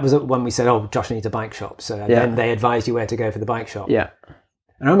 because that was when we said, oh, Josh needs a bike shop. So then they advised you where to go for the bike shop. Yeah.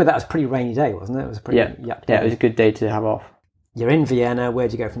 And I remember that was a pretty rainy day, wasn't it? It was a pretty yuck day. Yeah, it was a good day to have off. You're in Vienna.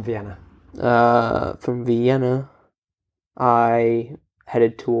 Where'd you go from Vienna? From Vienna, I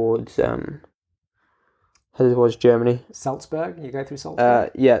headed towards Germany. Salzburg? You go through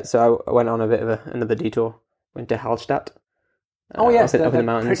Salzburg? Yeah, so I went on a bit of another detour. Went to Hallstatt. Oh yes, up in the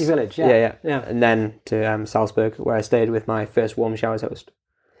mountains. Pretty village. Yeah. And then to Salzburg, where I stayed with my first Warm Showers host.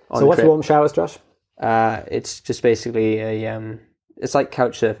 So what's Warm Showers, Josh? It's just basically it's like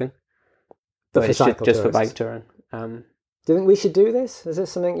couch surfing, But it's for just for bike touring. Do you think we should do this? Is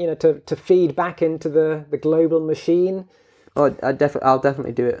this something to feed back into the global machine? Oh, I'll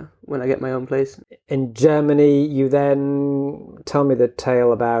definitely do it when I get my own place. In Germany, you then tell me the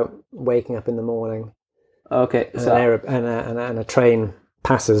tale about waking up in the morning. Okay, so and a train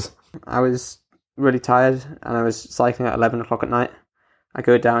passes. I was really tired and I was cycling at 11 o'clock at night. I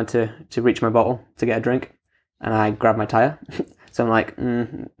go down to reach my bottle to get a drink and I grab my tyre. So I'm like,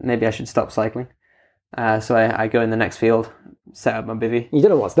 maybe I should stop cycling. So I go in the next field, set up my bivvy. You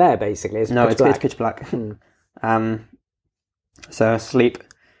don't know what's there, basically. It's pitch black. So I sleep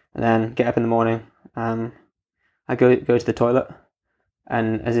and then get up in the morning. I go to the toilet.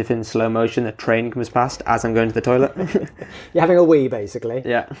 And as if in slow motion, the train comes past as I'm going to the toilet. You're having a wee, basically.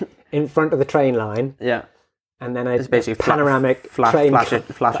 Yeah. In front of the train line. Yeah. And then it's basically panoramic flash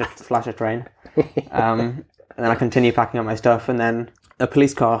a train. And then I continue packing up my stuff, and then a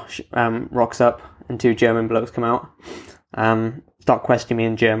police car rocks up, and two German blokes come out. Start questioning me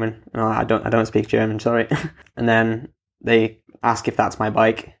in German. No, I don't speak German, sorry. And then they ask if that's my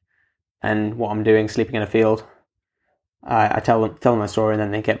bike and what I'm doing, sleeping in a field. I tell them my story, and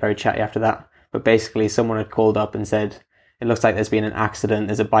then they get very chatty after that. But basically, someone had called up and said, it looks like there's been an accident.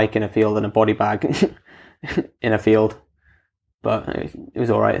 There's a bike in a field and a body bag in a field. But it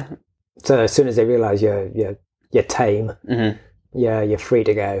was all right. So as soon as they realise you're tame, you're free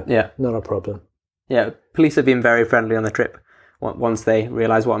to go. Yeah. Not a problem. Yeah, police have been very friendly on the trip once they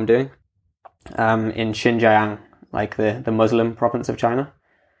realise what I'm doing. In Xinjiang, like the Muslim province of China,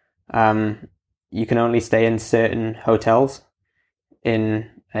 you can only stay in certain hotels in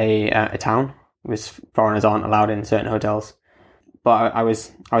a town, because foreigners aren't allowed in certain hotels. But I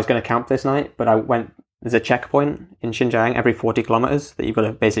was going to camp this night, but there's a checkpoint in Xinjiang every 40 kilometers that you've got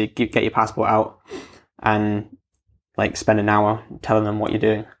to basically get your passport out and like spend an hour telling them what you're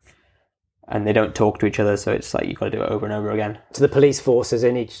doing. And they don't talk to each other, so it's like you've got to do it over and over again. So the police forces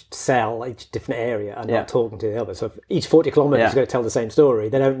in each cell, each different area, are not talking to the other. So if each 40 kilometres you've got to tell the same story,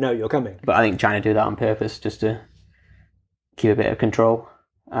 they don't know you're coming. But I think China do that on purpose, just to keep a bit of control.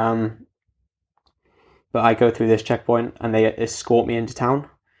 But I go through this checkpoint, and they escort me into town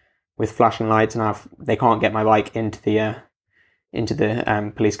with flashing lights, and they can't get my bike into the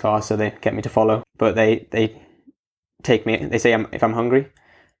police car, so they get me to follow. But they take me. They say if I'm hungry.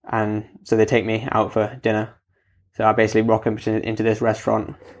 And so they take me out for dinner. So I basically rock up into this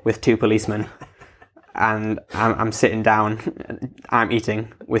restaurant with two policemen, and I'm sitting down. I'm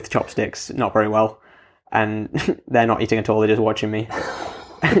eating with chopsticks, not very well, and they're not eating at all. They're just watching me.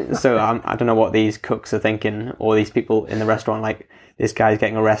 So I don't know what these cooks are thinking, or these people in the restaurant. Like, this guy's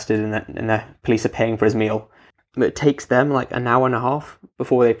getting arrested, and the police are paying for his meal. But it takes them like an hour and a half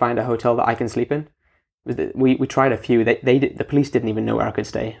before they find a hotel that I can sleep in. We tried a few. The police didn't even know where I could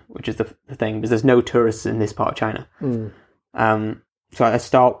stay, which is the thing, because there's no tourists in this part of China. So I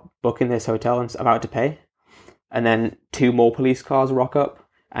start booking this hotel and about to pay, and then two more police cars rock up,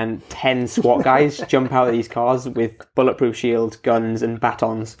 and 10 SWAT guys jump out of these cars with bulletproof shields, guns, and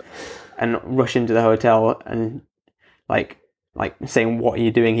batons, and rush into the hotel and like saying, "What are you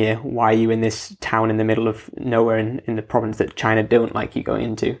doing here? Why are you in this town in the middle of nowhere in the province that China don't like you going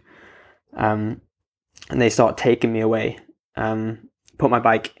into?" And they start taking me away. put my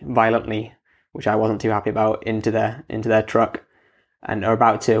bike violently, which I wasn't too happy about, into their truck, and are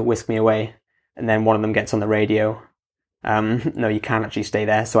about to whisk me away. And then one of them gets on the radio. No, you can't actually stay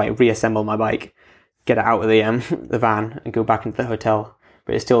there. So I reassemble my bike, get it out of the van, and go back into the hotel.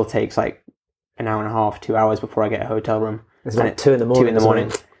 But it still takes like an hour and a half, 2 hours before I get a hotel room. It's like 2 in the morning. 2 in the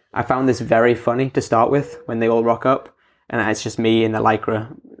morning. I found this very funny to start with when they all rock up, and it's just me in the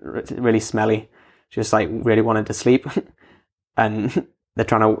Lycra, really smelly, just like really wanted to sleep, and they're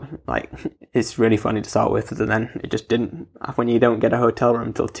trying to like. It's really funny to start with, and then it just didn't. When you don't get a hotel room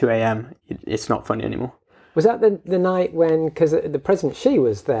until 2 a.m., it's not funny anymore. Was that the night when, because the President Xi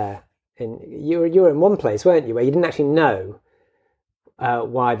was there, you were in one place, weren't you, where you didn't actually know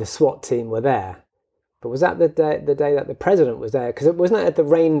why the SWAT team were there? But was that the day that the president was there? Because it wasn't at the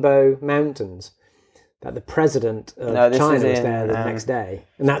Rainbow Mountains that the president of China was there the next day,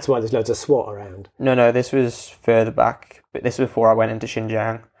 and that's why there's loads of SWAT around. No, this was further back, but this was before I went into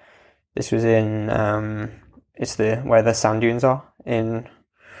Xinjiang. This was in it's where the sand dunes are in.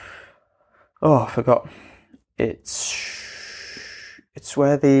 Oh, I forgot. It's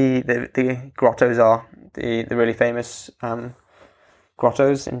where the grottos are, the really famous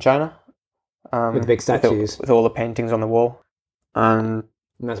grottos in China. With the big statues. With all the paintings on the wall. And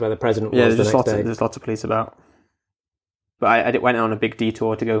that's where the president was the next day. There's lots of police about. But I went on a big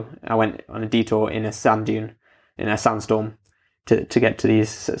detour to go. I went on a detour in a sand dune, in a sandstorm, to get to these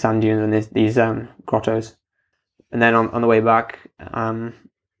sand dunes and these grottos. And then on the way back, I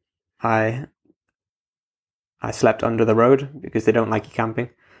slept under the road because they don't like you camping.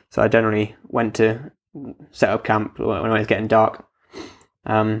 So I generally went to set up camp when it was getting dark.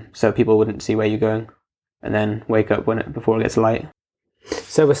 So people wouldn't see where you're going, and then wake up before it gets light.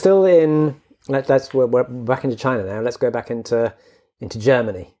 So we're still in. We're back into China now. Let's go back into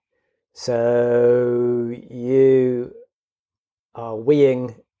Germany. So you are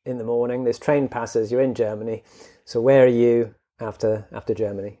weeing in the morning. This train passes. You're in Germany. So where are you after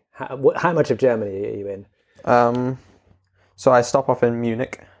Germany? How much of Germany are you in? So I stop off in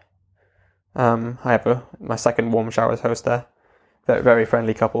Munich. I have my second warm showers host there. Very, very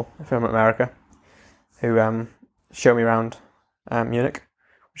friendly couple from America who show me around Munich,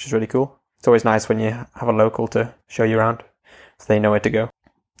 which is really cool. It's always nice when you have a local to show you around, so they know where to go.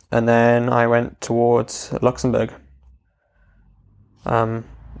 And then I went towards Luxembourg and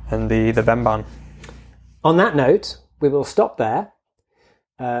the Vennbahn. On that note, we will stop there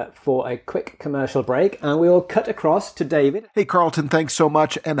for a quick commercial break, and we will cut across to David. Hey, Carlton, thanks so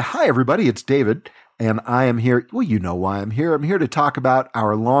much. And hi, everybody, it's David. And I am here, well, you know why I'm here. I'm here to talk about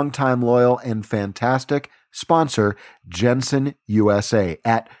our longtime loyal and fantastic sponsor, Jensen USA,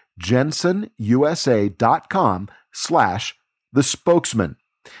 at jensenusa.com/the spokesman.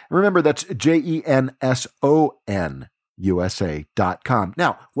 Remember, that's JENSON USA.com.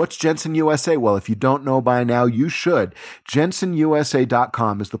 Now, what's Jensen USA? Well, if you don't know by now, you should.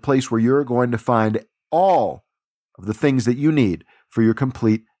 JensenUSA.com is the place where you're going to find all of the things that you need for your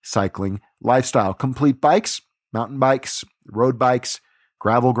complete cycling lifestyle. Complete bikes, mountain bikes, road bikes,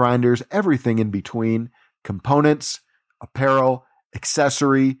 gravel grinders, everything in between, components, apparel,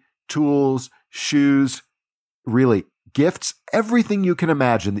 accessory, tools, shoes, really gifts, everything you can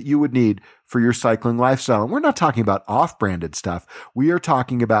imagine that you would need for your cycling lifestyle. And we're not talking about off-branded stuff. We are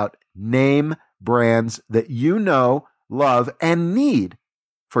talking about name brands that you know, love, and need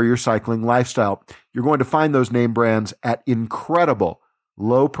for your cycling lifestyle. You're going to find those name brands at incredible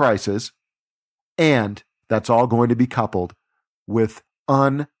low prices, and that's all going to be coupled with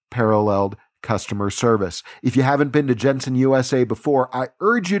unparalleled customer service. If you haven't been to Jensen USA before, I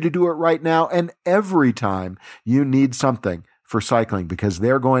urge you to do it right now and every time you need something for cycling, because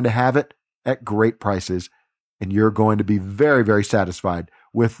they're going to have it at great prices, and you're going to be very, very satisfied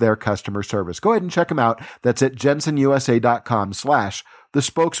with their customer service. Go ahead and check them out. That's at jensenusa.com/the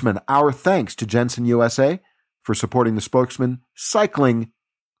spokesman. Our thanks to Jensen USA for supporting the Spokesman Cycling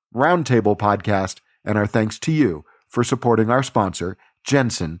Roundtable podcast, and our thanks to you for supporting our sponsor,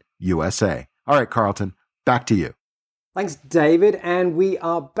 Jensen USA. All right, Carlton, back to you. Thanks, David. And we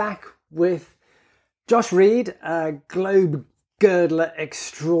are back with Josh Reed, globe girdler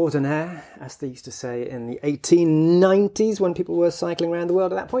extraordinaire, as they used to say in the 1890s when people were cycling around the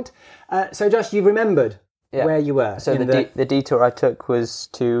world at that point. So, Josh, you remembered where you were. So the detour I took was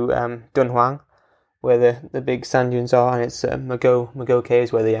to Dunhuang, where the big sand dunes are, and it's Mago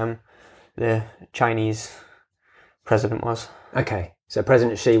Caves, where the Chinese president was. Okay, so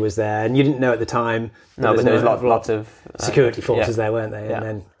President Xi was there, and you didn't know at the time. No, but there was lots of security forces there, weren't they? Yeah. And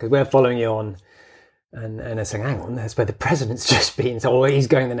then because we're following you on, and they're saying, "Hang on, that's where the president's just been." So, he's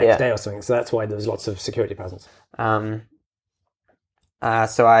going the next day or something. So that's why there was lots of security presence.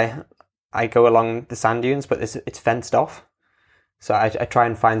 So I go along the sand dunes, but it's fenced off. So I try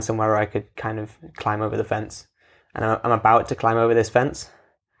and find somewhere where I could kind of climb over the fence. And I'm about to climb over this fence.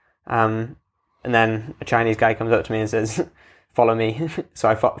 And then a Chinese guy comes up to me and says, follow me. So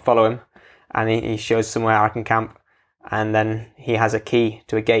I follow him, and he shows somewhere I can camp. And then he has a key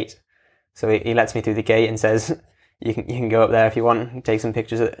to a gate. So he lets me through the gate and says, you can go up there if you want and take some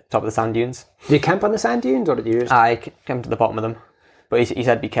pictures at the top of the sand dunes. Did you camp on the sand dunes, or did you just... I came to the bottom of them. But he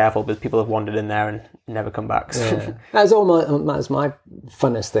said be careful because people have wandered in there and never come back. So. Yeah. That's my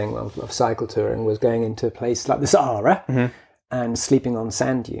funnest thing of cycle touring, was going into a place like the Sahara and sleeping on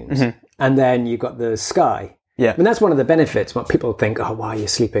sand dunes. And then you've got the sky. Yeah. I mean, that's one of the benefits. What people think, oh, why are you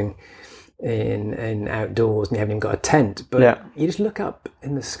sleeping in outdoors and you haven't even got a tent? But you just look up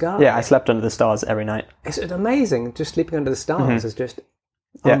in the sky. Yeah, I slept under the stars every night. It's amazing. Just sleeping under the stars is just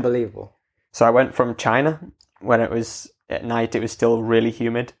unbelievable. So I went from China when it was at night, it was still really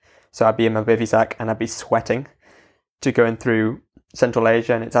humid. So I'd be in my bivy sack and I'd be sweating, to going through Central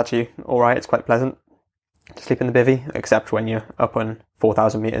Asia, and it's actually all right. It's quite pleasant to sleep in the bivy, except when you're up on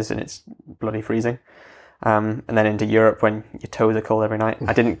 4,000 meters and it's bloody freezing. And then into Europe when your toes are cold every night.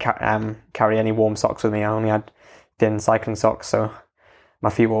 I didn't carry any warm socks with me. I only had thin cycling socks, so my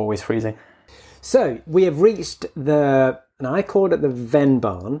feet were always freezing. So we have reached and I called it the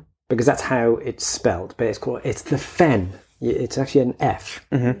Vennbahn because that's how it's spelled, but it's the Fen. It's actually an F.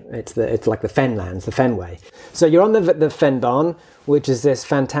 It's like the Fenlands, the Fenway. So you're on the Vennbahn, which is this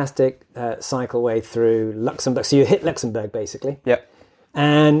fantastic cycleway through Luxembourg. So you hit Luxembourg basically. Yep.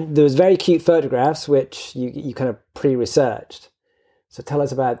 And there was very cute photographs which you kind of pre-researched. So tell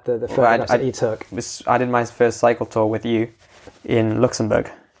us about the photographs that you took. I did my first cycle tour with you in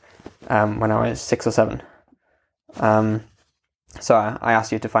Luxembourg when I was 6 or 7. So I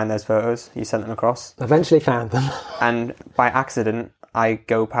asked you to find those photos. You sent them across. Eventually found them. And by accident, I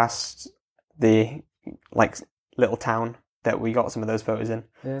go past the little town that we got some of those photos in.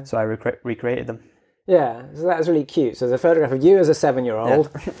 Yeah. So I recreated them. Yeah, so that was really cute. So there's a photograph of you as a 7-year-old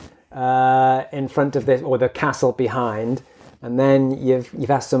in front of this, or the castle behind, and then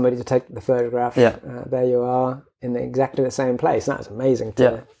you've asked somebody to take the photograph. Yeah. There you are in exactly the same place. That's amazing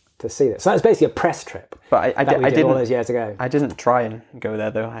to see that. So that's basically a press trip. But I did all those years ago. I didn't try and go there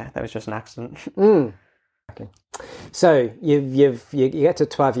though. That was just an accident. Okay. So you get to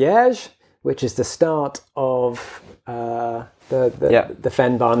Trois-Vierges, which is the start of the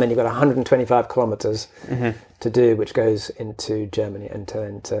Vennbahn. Then you've got 125 kilometers to do, which goes into Germany and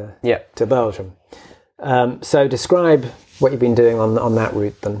to Belgium. So describe what you've been doing on that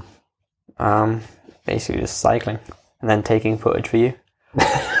route then. Basically just cycling and then taking footage for you.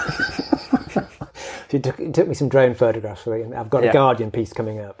 You took me some drone photographs. I've got a Guardian piece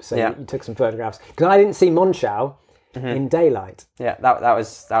coming up, so you took some photographs because I didn't see Monschau in daylight. Yeah, that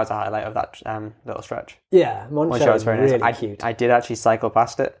was a highlight of that little stretch. Yeah, Monschau was very really nice. Cute. I did actually cycle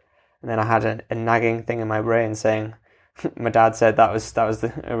past it, and then I had a nagging thing in my brain saying, my dad said that was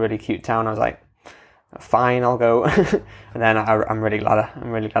a really cute town. I was like, fine, I'll go. And then I'm really glad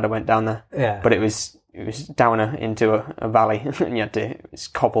I went down there. Yeah, but it was down into a valley, and you had to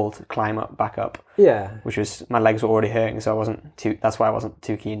cobbled climb back up. Yeah, which was, my legs were already hurting, so that's why I wasn't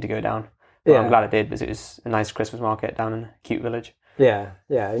too keen to go down. But I'm glad I did, because it was a nice Christmas market down in a cute village. Yeah.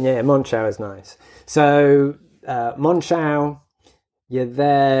 Monschau is nice. So Monschau,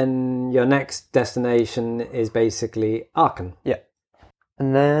 your next destination is basically Aachen. Yeah,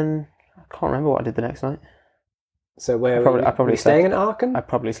 and then I can't remember what I did the next night. So were you staying in Aachen? I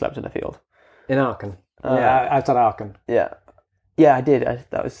probably slept in a field. In Aachen? Outside Aachen. Yeah, I did. I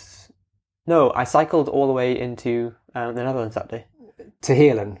cycled all the way into the Netherlands that day. To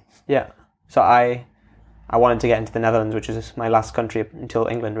Heerlen? Yeah. So I wanted to get into the Netherlands, which is my last country until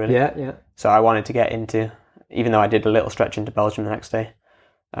England, really. Yeah. So I wanted to get into, even though I did a little stretch into Belgium the next day,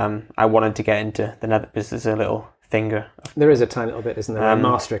 I wanted to get into the Netherlands, because there's a little finger. There is a tiny little bit, isn't there? Where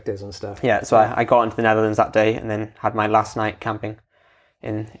Maastricht is and stuff. Yeah, so I got into the Netherlands that day and then had my last night camping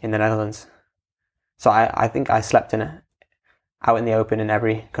in the Netherlands. So I think I slept out in the open in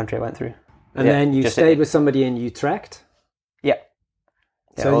every country I went through. And then you stayed with somebody in Utrecht? Yeah.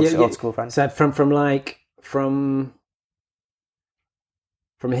 So old school friends. So from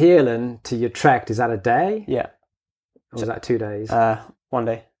Heerlen to Utrecht, is that a day? Yeah. Or was that 2 days? 1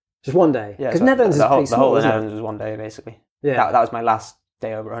 day. Just 1 day? Yeah. Because Netherlands is pretty small, the whole isn't Netherlands was 1 day, basically. Yeah. That was my last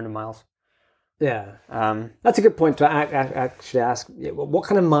day over 100 miles. Yeah. That's a good point to actually ask. What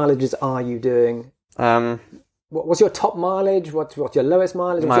kind of mileages are you doing? What's your top mileage? What's your lowest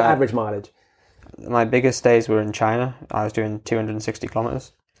mileage? What's your average mileage? My biggest days were in China. I was doing 260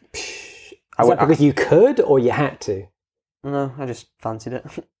 kilometers. Is that because you could or you had to? No, I just fancied it.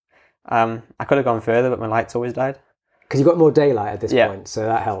 I could have gone further, but my lights always died. Because you've got more daylight at this Yeah. point, so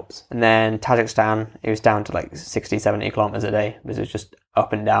that helps. And then Tajikistan, it was down to like 60, 70 kilometers a day because it was just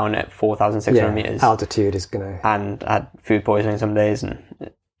up and down at 4,600 meters. Altitude is going to... And I had food poisoning some days, and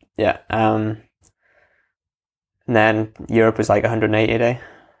yeah. And then Europe was like 180 a day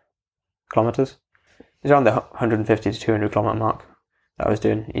kilometers. It was around the 150 to 200 kilometer mark that I was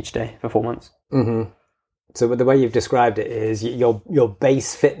doing each day for 4 months. Mm-hmm. So the way you've described it is your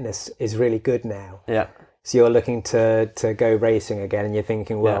base fitness is really good now. Yeah. So you're looking to go racing again, and you're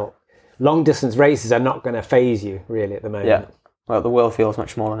thinking, well, long distance races are not going to phase you really at the moment. Yeah. Well, the world feels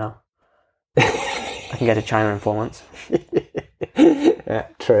much smaller now. I can get to China in 4 months. Yeah,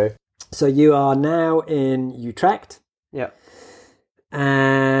 true. So you are now in Utrecht. Yeah.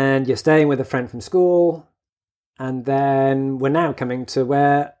 And you're staying with a friend from school. And then we're now coming to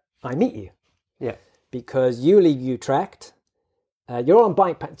where I meet you. Yeah. Because you leave Utrecht. You're on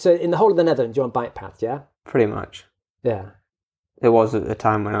bike path. So in the whole of the Netherlands, you're on bike paths, yeah? Pretty much. Yeah. There was at the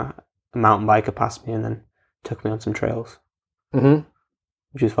time when a mountain biker passed me and then took me on some trails, Mm-hmm.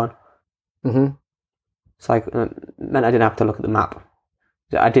 which was fun. Mm-hmm. It's like, meant I didn't have to look at the map.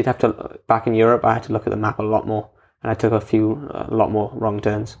 I did have to, back in Europe, I had to look at the map a lot more. And I took a lot more wrong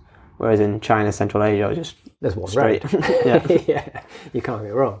turns. Whereas in China, Central Asia, I was just There's one straight. road. Yeah. Yeah. You can't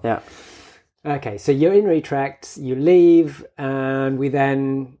go wrong. Yeah. Okay, so you're in Utrecht, you leave, and we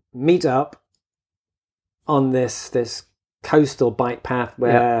then meet up on this coastal bike path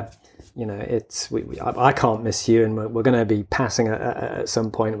where, you know, I can't miss you, and we're going to be passing at some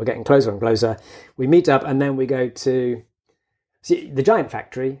point. We're getting closer and closer. We meet up, and then we go to the giant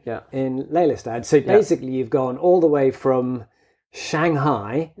factory in Lelystad. So basically, you've gone all the way from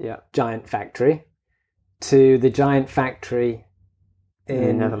Shanghai giant factory to the giant factory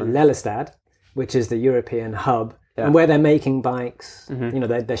in Lelystad, which is the European hub, and where they're making bikes. Mm-hmm. You know,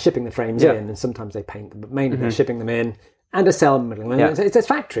 they're shipping the frames in, and sometimes they paint them, but mainly they're shipping them in and assembling them. It's a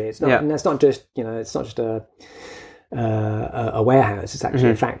factory. It's not. And it's not just it's not just a warehouse. It's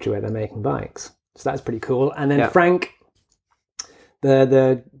actually a factory where they're making bikes. So that's pretty cool. And then Frank,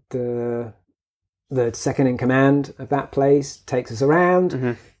 the second in command of that place, takes us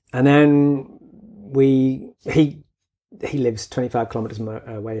around, and then he lives 25 kilometers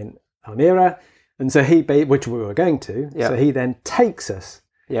away in Almere, and so which we were going to, so he then takes us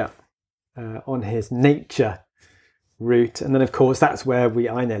on his nature route, and then of course that's where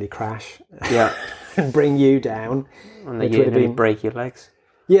I nearly crash and bring you down, And you nearly break your legs.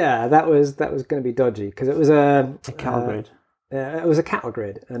 Yeah, that was going to be dodgy because it was a cattle grid. It was a cattle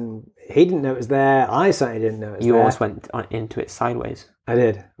grid, and he didn't know it was there. I certainly didn't know it was there. You almost went into it sideways. I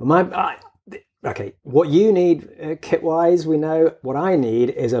did. Okay, what you need kit-wise, we know. What I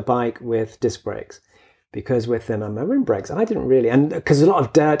need is a bike with disc brakes, because with them and my rim brakes, I didn't really, and because there's a lot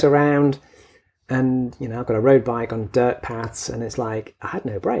of dirt around, and I've got a road bike on dirt paths, and it's like I had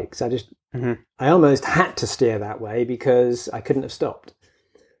no brakes. I almost had to steer that way because I couldn't have stopped.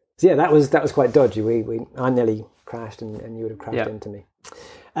 So yeah, that was quite dodgy. I nearly crashed, and you would have crashed into me.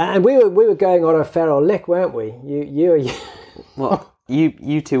 And we were going on a fair old lick, weren't we? You. Well.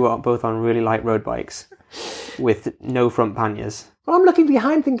 You two are both on really light road bikes with no front panniers. Well, I'm looking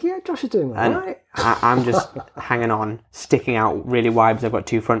behind thinking, yeah, Josh is doing all right. I'm just hanging on, sticking out really wide because I've got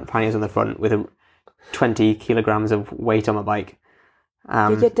two front panniers on the front with 20 kilograms of weight on my bike.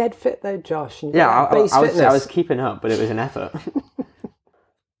 You're dead fit though, Josh. I was keeping up, but it was an effort.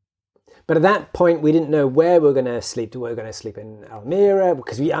 But at that point, we didn't know where we were going to sleep. We were going to sleep in Almere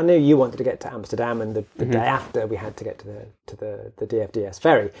because I knew you wanted to get to Amsterdam, and the day after we had to get to the DFDS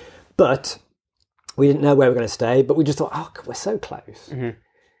ferry. But we didn't know where we were going to stay. But we just thought, we're so close. We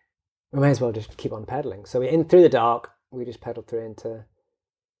may as well just keep on pedaling. So through the dark, we just pedaled through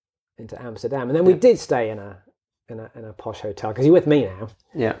into Amsterdam, and then we did stay in a posh hotel because you're with me now.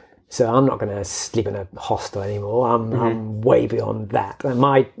 Yeah. So I'm not going to sleep in a hostel anymore. I'm way beyond that. And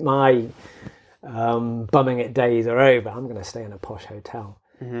my bumming it days are over. I'm going to stay in a posh hotel.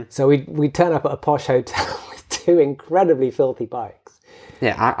 So we turn up at a posh hotel with two incredibly filthy bikes.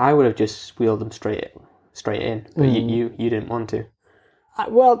 Yeah, I would have just wheeled them straight in, but you didn't want to.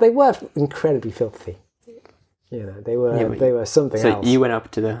 Well, they were incredibly filthy. They were something else. So you went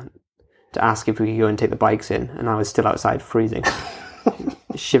up to ask if we could go and take the bikes in, and I was still outside freezing.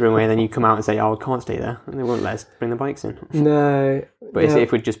 Shivering away, and then you come out and say, I can't stay there, and they won't let us bring the bikes in. No. But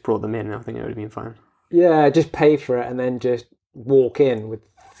if we'd just brought them in, I think it would have been fine. Yeah, just pay for it and then just walk in with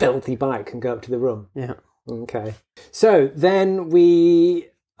filthy bike and go up to the room. Yeah. Okay. So then we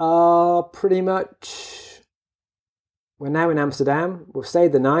are we're now in Amsterdam. We've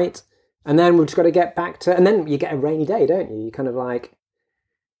stayed the night. And then we've just got to get back to, and then you get a rainy day, don't you? You kind of like,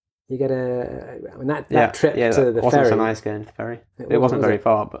 you get that trip to the wasn't ferry. so nice going to the ferry. It wasn't very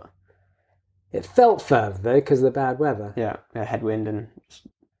far, but it felt further though because of the bad weather. yeah, headwind and just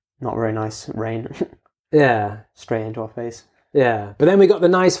not very nice rain. Yeah, Straight into our face. yeah. But then we got the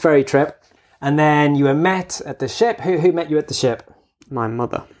nice ferry trip, and then you were met at the ship. Who met you at the ship? My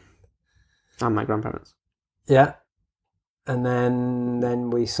mother and my grandparents. Yeah. And then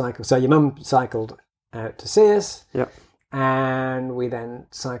we cycled. So your mum cycled out to see us. Yep. And we then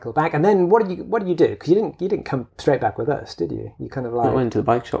cycled back. And then what did you do? Because you didn't come straight back with us, did you? You kind of I like. went to the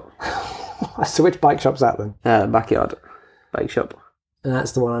bike shop. So which bike shop's that then? Backyard bike shop. And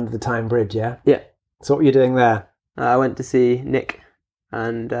that's the one under the Tyne Bridge, yeah. Yeah. So what were you doing there? I went to see Nick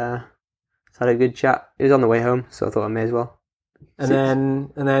and had a good chat. It was on the way home, so I thought I may as well.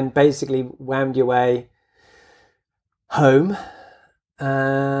 And then basically wound your way home.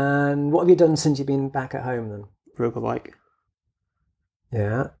 And what have you done since you've been back at home then? Rode a bike.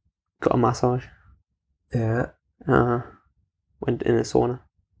 Yeah. Got a massage. Yeah. Went in a sauna.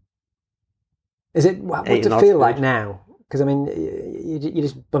 Is it what's Ate it lots feel of like food. now? Because I mean, you're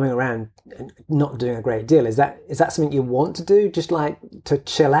just bumming around and not doing a great deal. Is that something you want to do? Just like to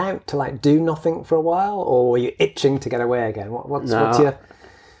chill out, to like do nothing for a while, or are you itching to get away again? What's your?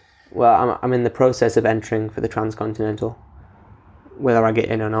 Well, I'm in the process of entering for the Transcontinental. Whether I get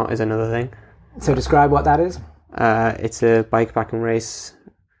in or not is another thing. So describe what that is. It's a bikepacking race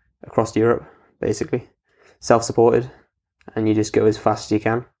across Europe, basically. Self-supported, and you just go as fast as you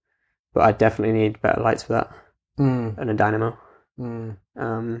can. But I definitely need better lights for that. And a dynamo.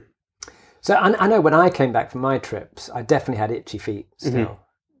 So I know when I came back from my trips, I definitely had itchy feet still.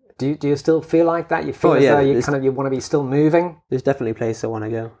 Do you still feel like that? You feel as though you want to be still moving? There's definitely a place I want to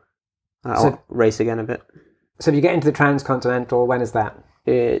go. I'll race again a bit. So if you get into the Transcontinental, when is that?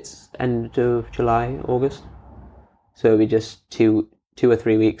 It's end of July, August. So it'll be just two or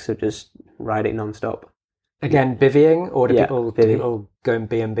 3 weeks of just riding non-stop. Again, bivvying, or do bivvy. people go in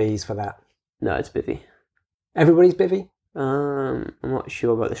B&Bs for that? No, it's bivvy. Everybody's bivvy? I'm not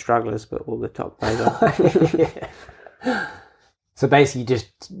sure about the stragglers, but all the top guys are. Yeah. So basically, you just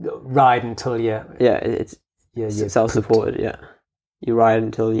ride until you're it's self-supported. Yeah, you ride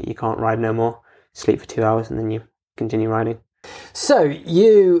until you can't ride no more. Sleep for 2 hours, and then you continue riding. So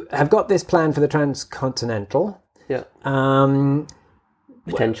you have got this plan for the Transcontinental. Yeah.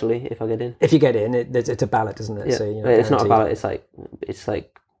 Potentially, if I get in. If you get in, it's a ballot, isn't it? Yeah. So It's not a ballot. It's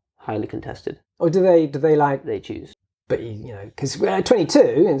like highly contested. Or do they like? They choose. But because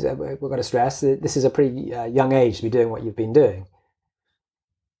 22, and we've got to stress that this is a pretty young age to be doing what you've been doing.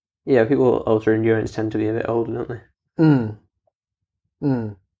 Yeah, people ultra endurance tend to be a bit older, don't they?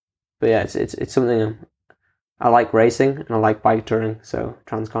 But yeah, it's something I like racing and I like bike touring. So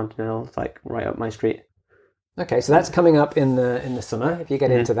Transcontinental is like right up my street. Okay, so that's coming up in the summer. If you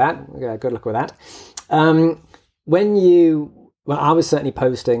get into that, good luck with that. I was certainly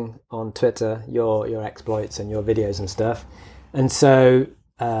posting on Twitter your exploits and your videos and stuff, and so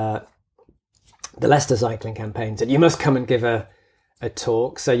the Leicester Cycling Campaign said you must come and give a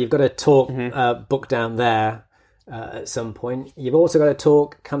talk. So you've got a talk booked down there at some point. You've also got a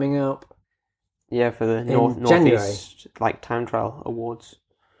talk coming up. Yeah, for the January. Northeast Time Trial Awards.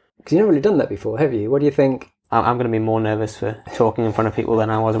 Because you've never really done that before, have you? What do you think? I'm going to be more nervous for talking in front of people than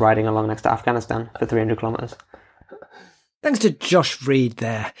I was riding along next to Afghanistan for 300 kilometres. Thanks to Josh Reed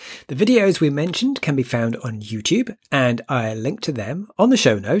there. The videos we mentioned can be found on YouTube, and I link to them on the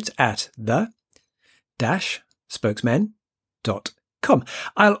show notes at the-spokesmen.com.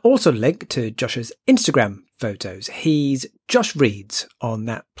 I'll also link to Josh's Instagram photos. He's Josh Reeds on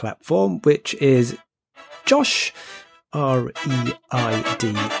that platform, which is Josh, R-E-I-D-S.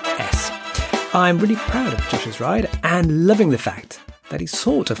 I'm really proud of Josh's ride and loving the fact that he's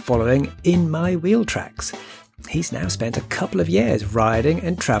sort of following in my wheel tracks. He's now spent a couple of years riding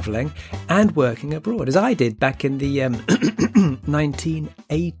and travelling and working abroad, as I did back in the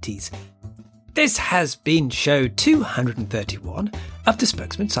 1980s. This has been show 231 of the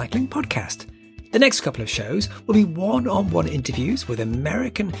Spokesman Cycling Podcast. The next couple of shows will be one-on-one interviews with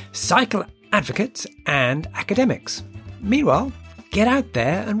American cycle advocates and academics. Meanwhile, get out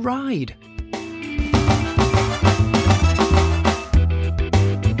there and ride.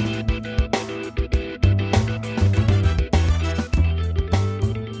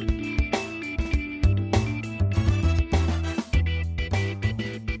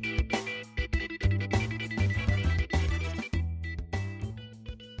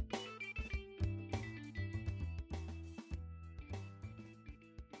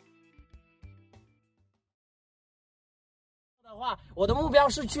 话，我的目标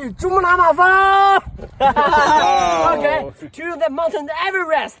是去珠穆朗玛峰。Okay, to the mountain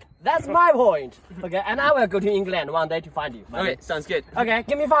Everest. That's my point. Okay, and I will go to England one day to find you. Okay, sounds good. Okay,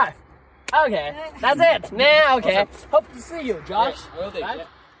 give me 5. Okay, that's it. Man, okay. Awesome. Hope to see you, Josh. Yeah, will do. Right?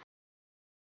 Yeah.